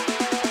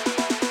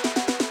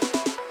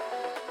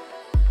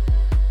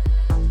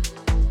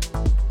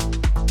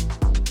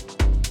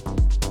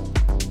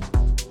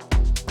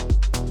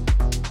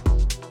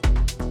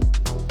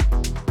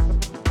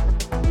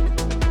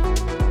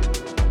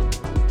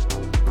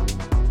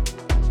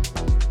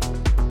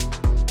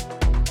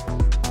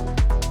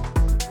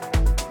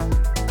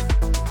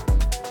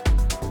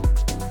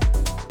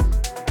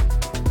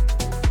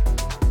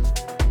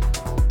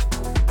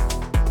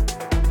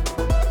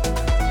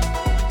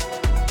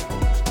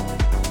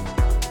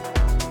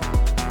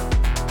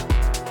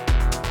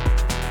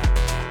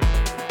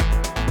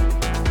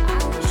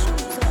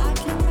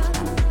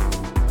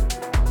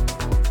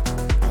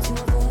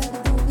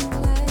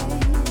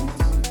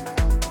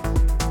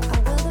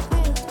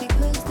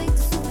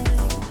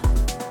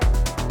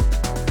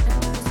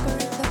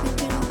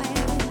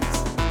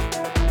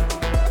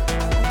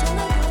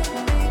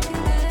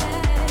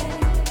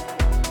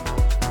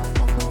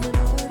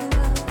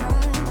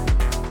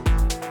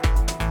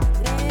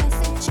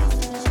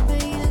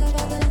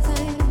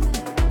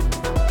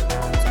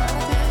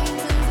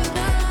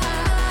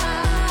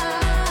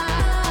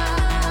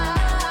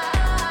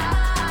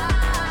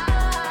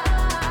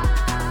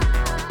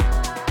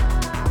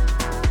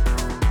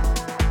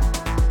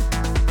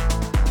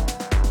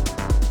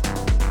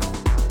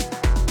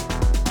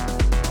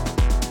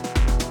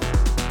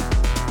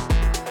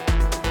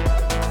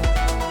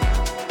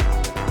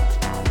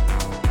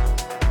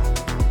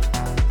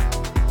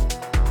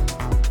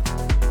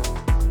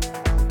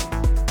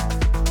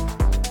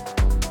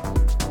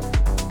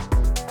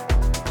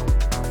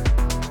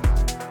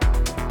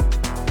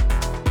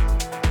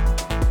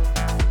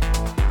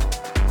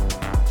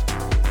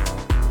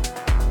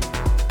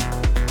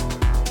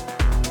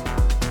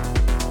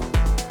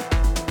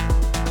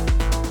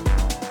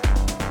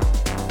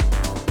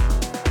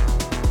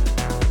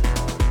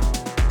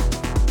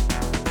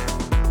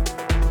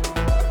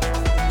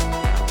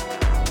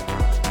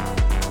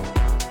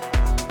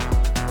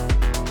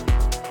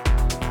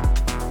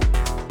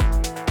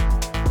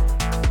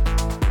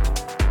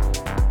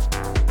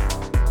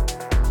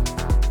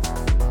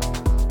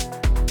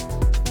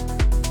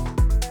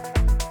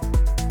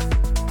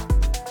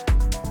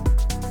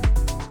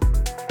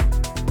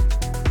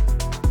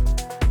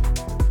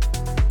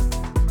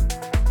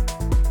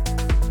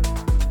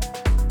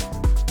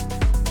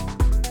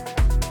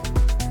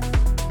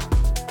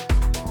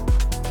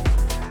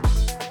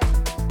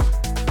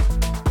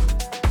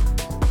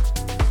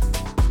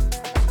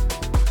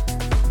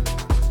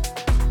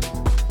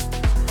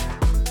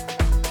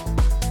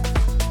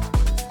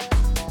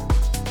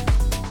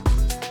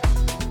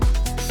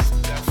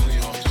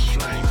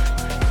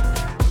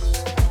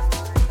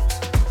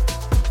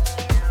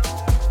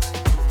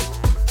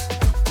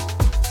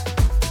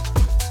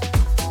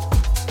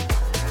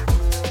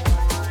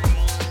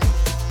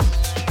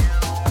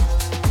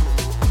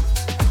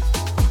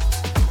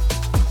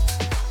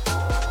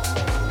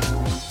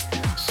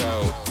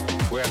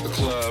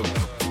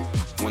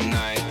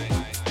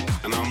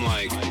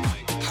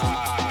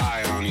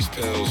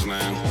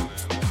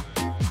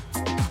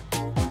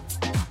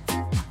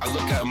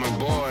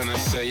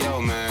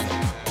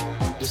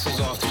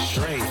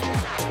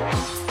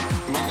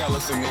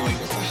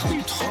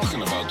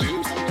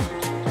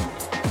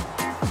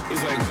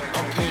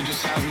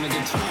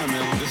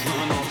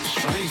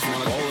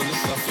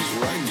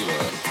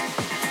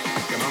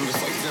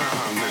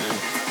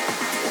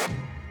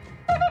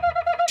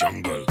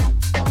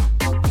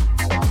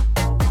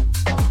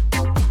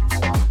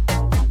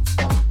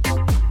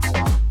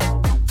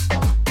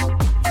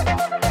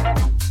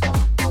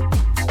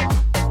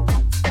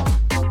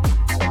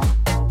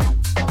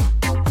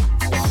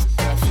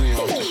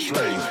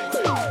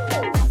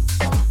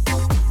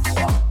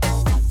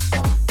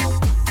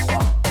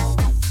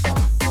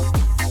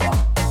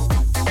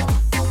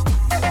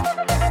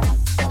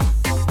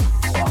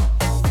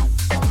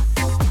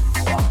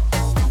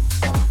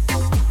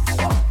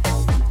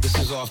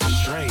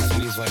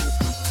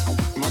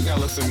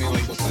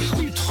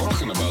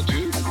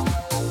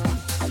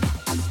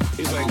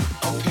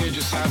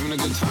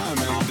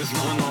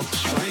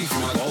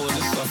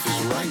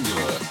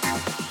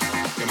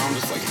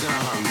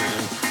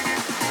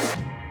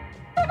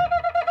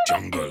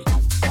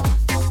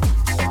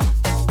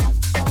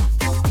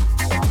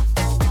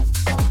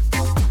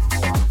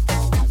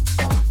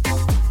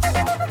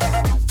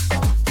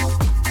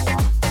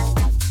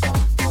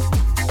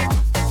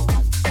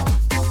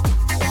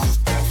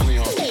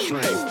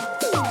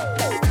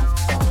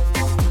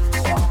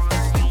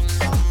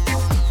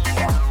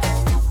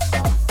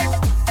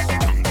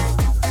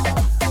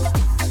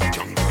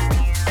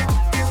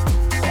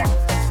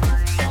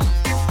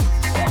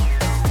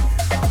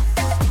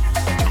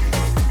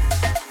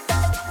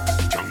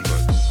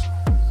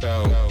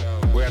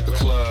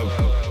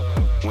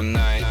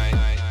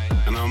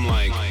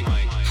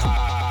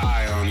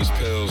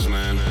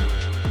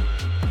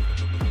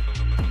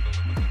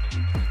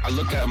 I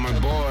look at my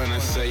boy and I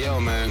say, yo,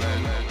 man,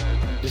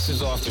 this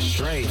is off the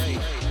straight.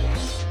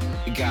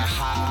 You got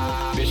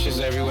hot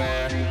bitches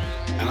everywhere,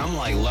 and I'm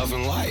like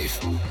loving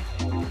life.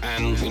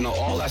 And, you know,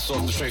 all that's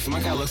off the straight. So my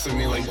guy looks at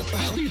me like, what the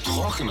hell are you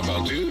talking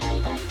about, dude?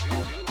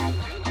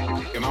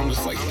 And I'm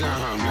just like,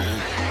 nah,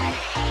 man,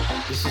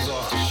 this is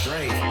off the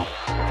straight.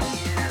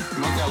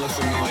 My guy looks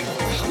at me like, what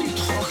the hell are you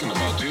talking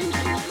about, dude?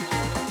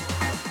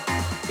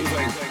 He's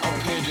like,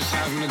 up here just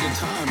having a good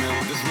time,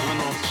 man. There's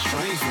nothing off the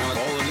straight, man. Like,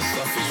 all of this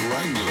stuff is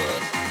regular.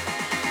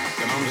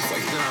 And I'm just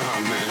like, nah,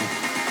 man.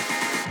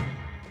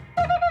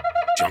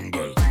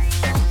 Jungle.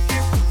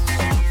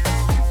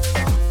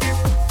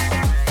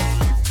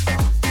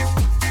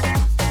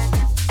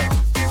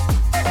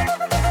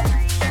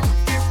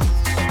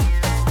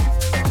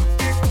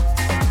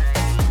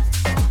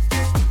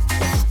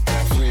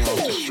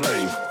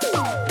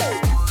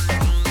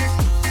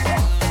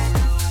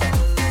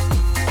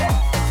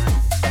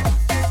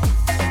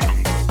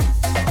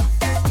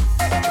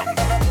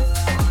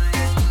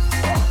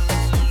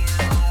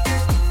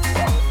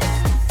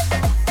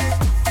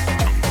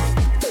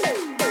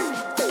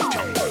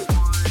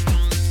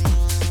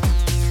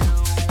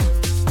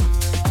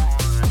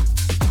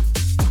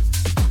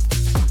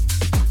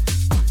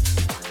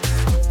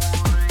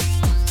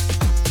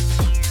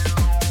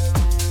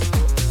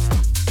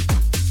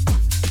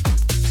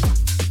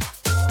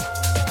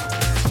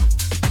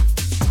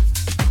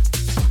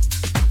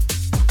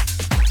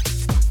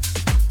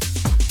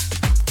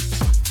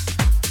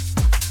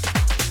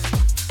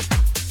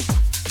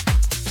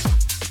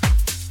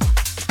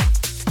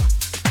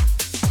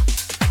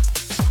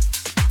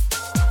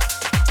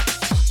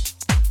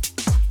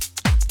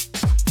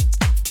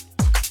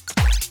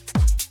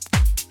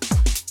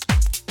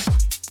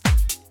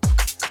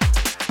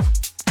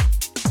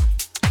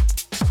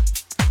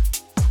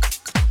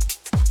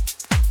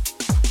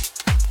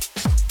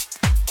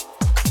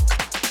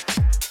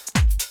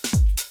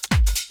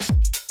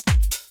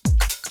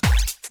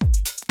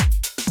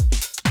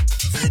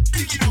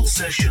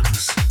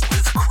 Sessions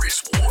with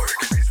Chris Ward.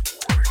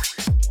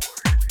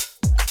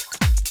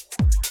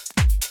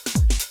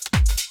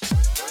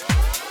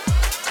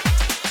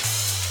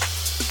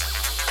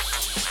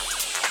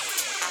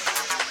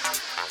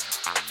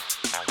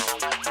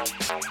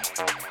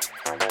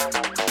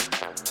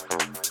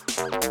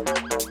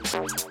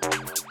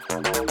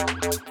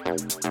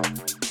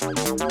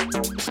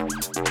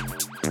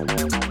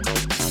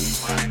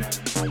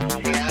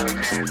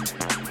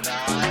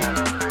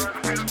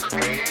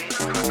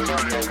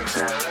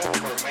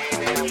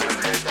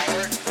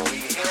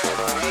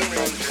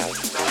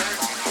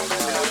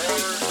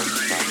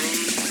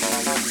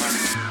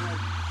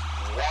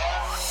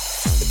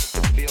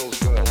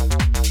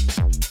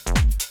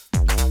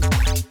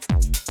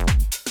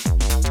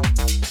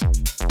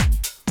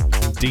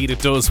 Indeed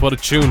it does, what a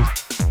tune.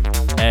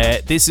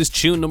 This is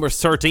tune number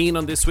 13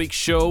 on this week's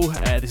show.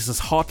 This is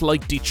Hott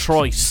Like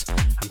Detroit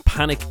and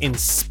Panic in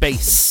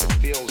Space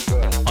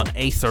on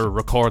Aether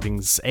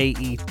Recordings,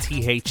 Aether.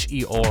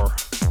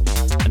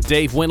 And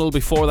Dave Winnel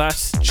before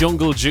that,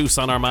 Jungle Juice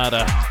on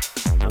Armada,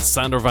 and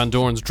Sander Van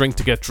Doorn's Drink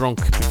to Get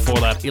Drunk before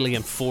that,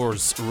 Alien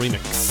 4's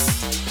remix.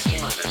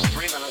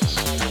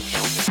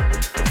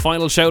 The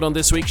final shout on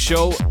this week's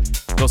show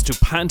goes to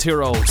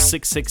Pantero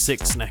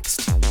 666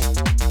 next.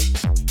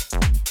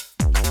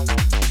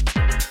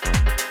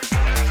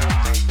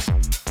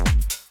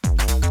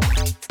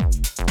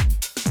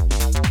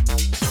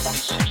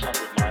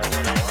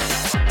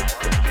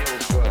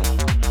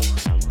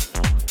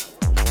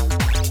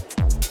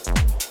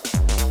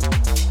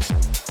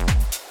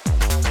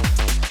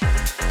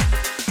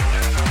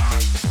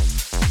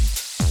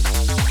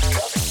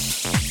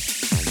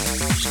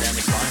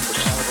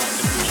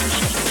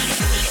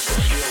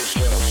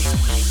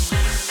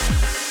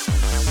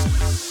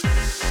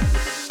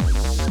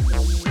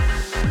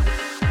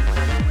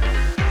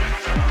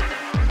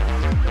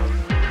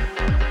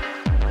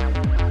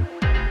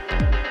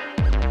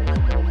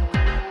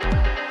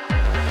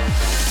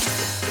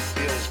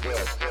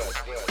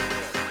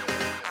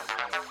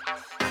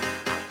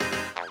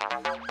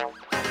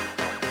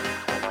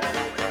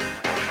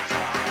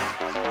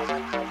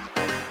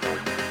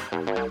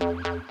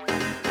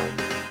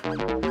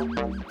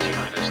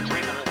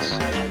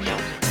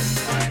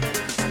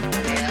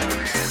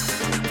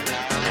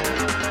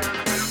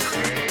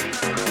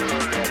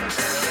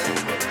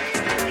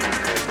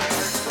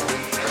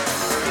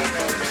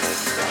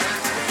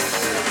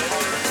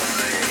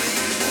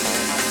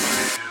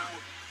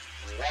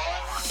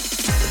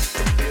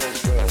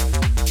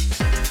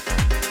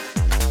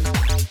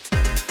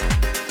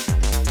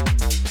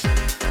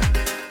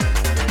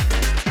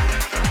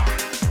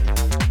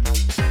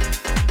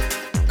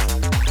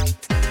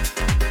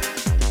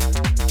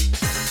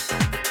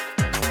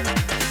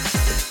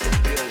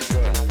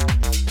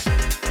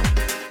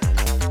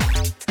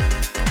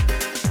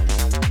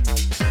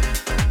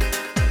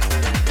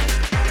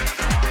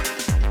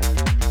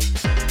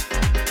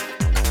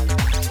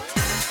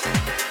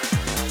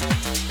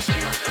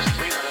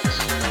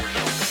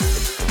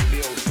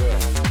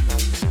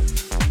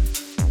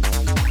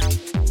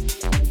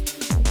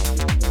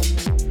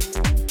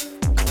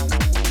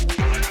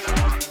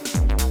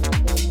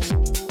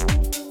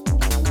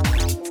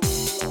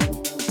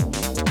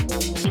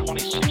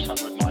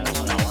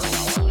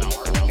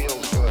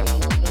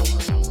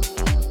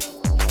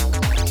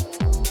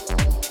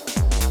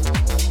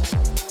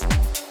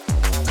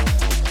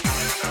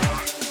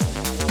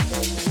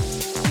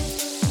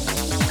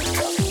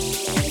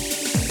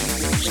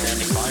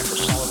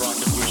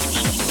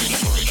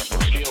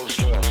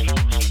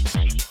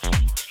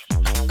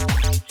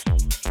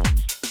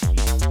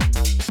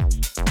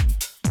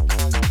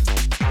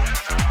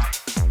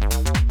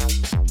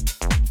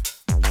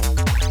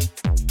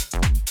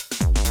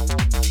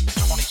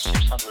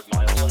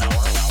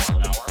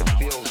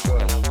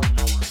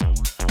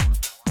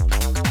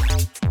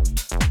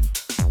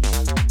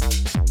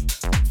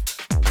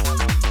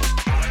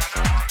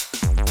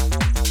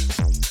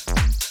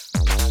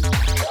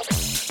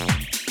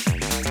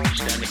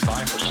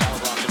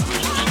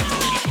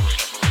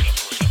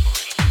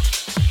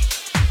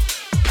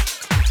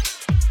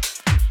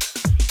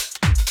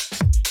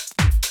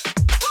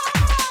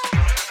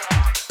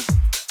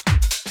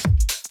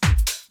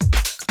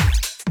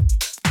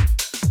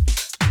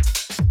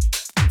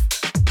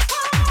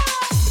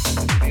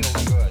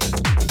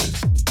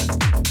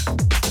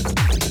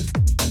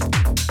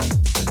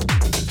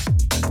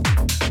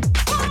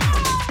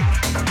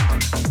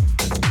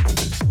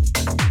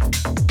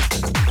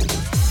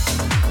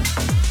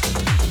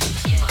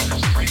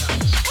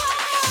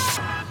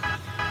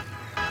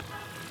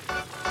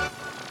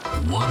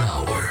 1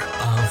 hour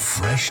of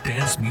fresh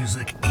dance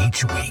music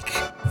each week.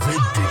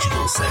 The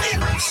Digital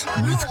Sessions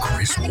with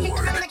Chris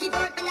Ward.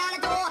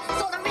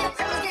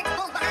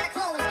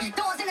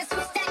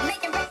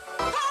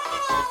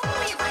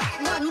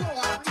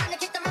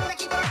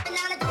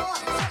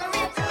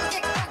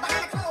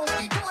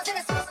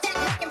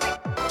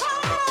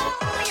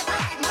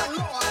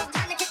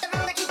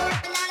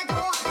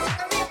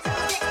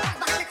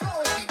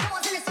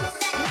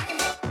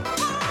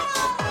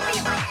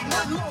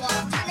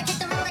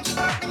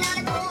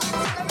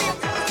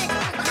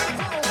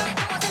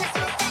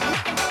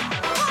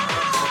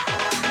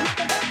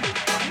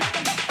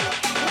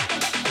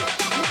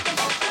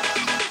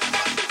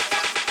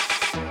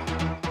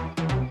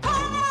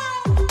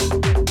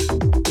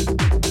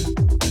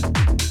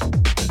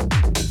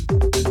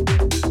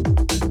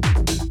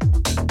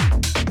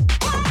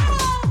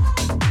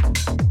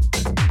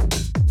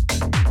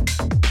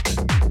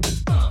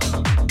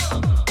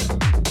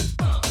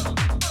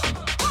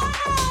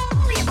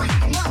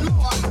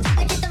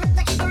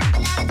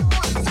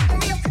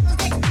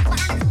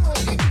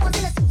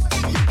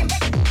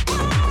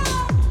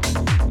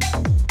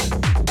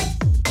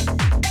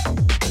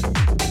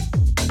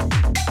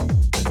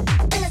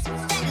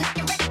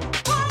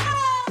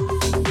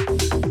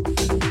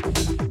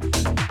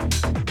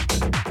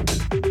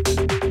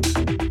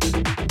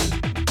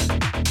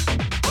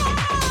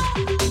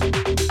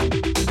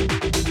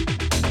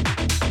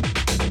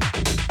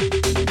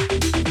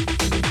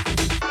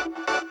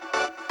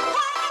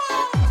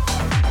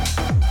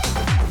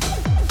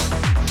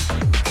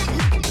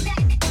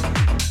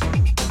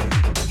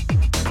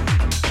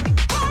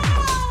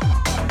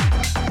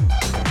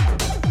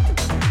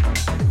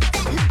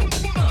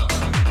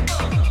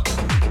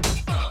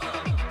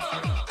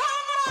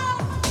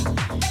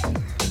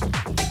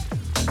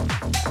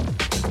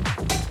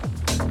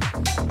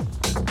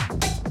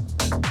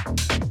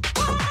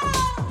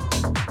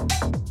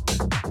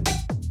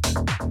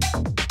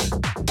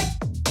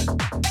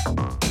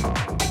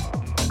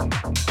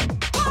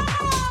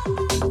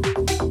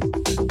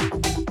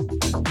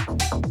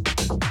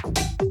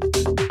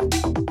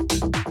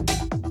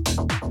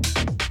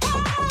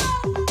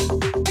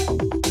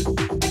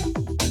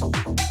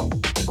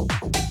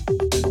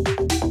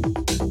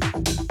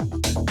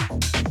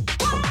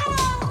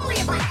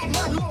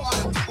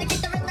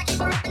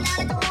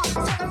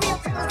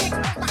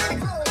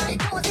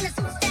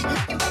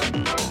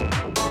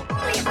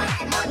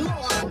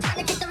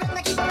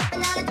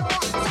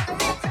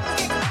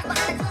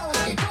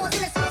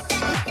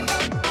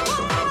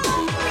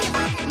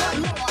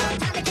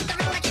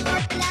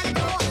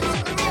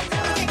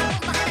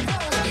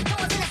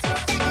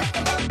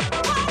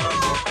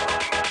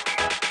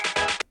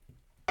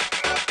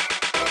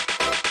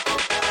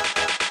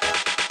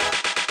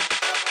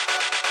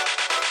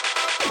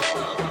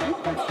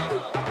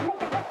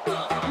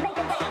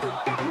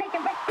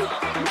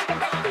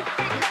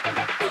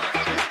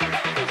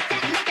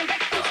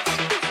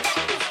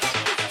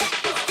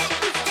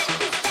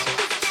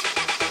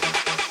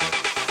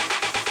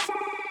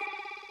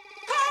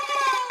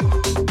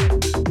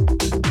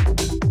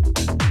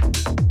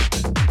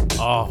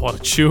 Oh, what a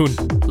tune.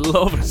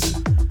 Love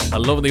it.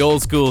 I'm loving the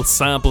old school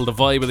sample, the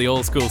vibe of the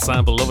old school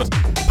sample. Love it.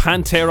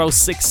 Pantero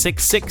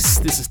 666.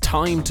 This is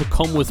Time to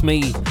Come With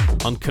Me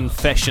on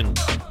Confession.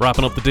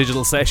 Wrapping up the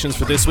digital sessions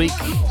for this week.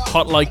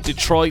 Hot Like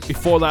Detroit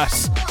before that.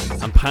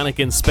 And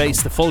Panic in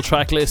Space. The full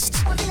track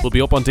list will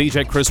be up on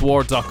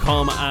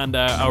djchrisward.com and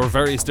our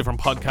various different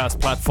podcast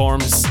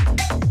platforms.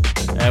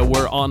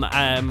 We're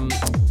on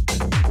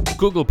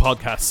Google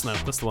Podcasts now.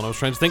 That's the one I was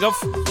trying to think of.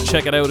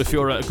 Check it out if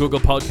you're a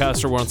Google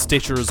podcaster. We're on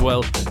Stitcher as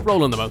well.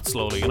 Rolling them out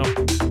slowly, you know.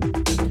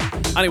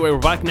 Anyway, we're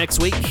back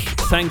next week.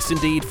 Thanks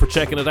indeed for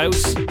checking it out.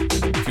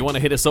 If you want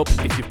to hit us up,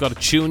 if you've got a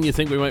tune you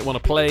think we might want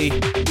to play,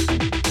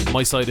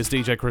 my site is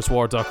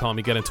djchrisward.com.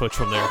 You get in touch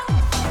from there.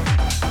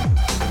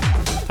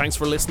 Thanks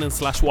for listening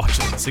 /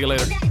 watching. See you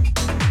later.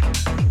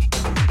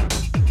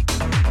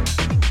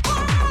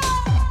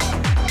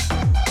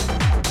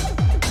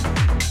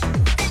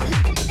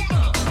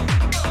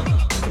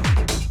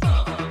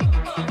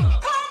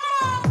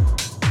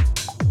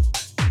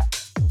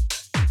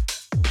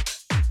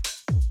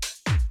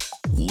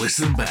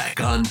 Listen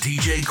back on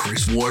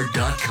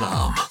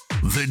djchrisward.com.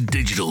 The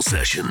Digital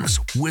Sessions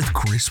with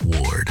Chris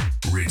Ward,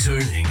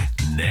 returning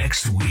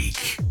next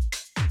week.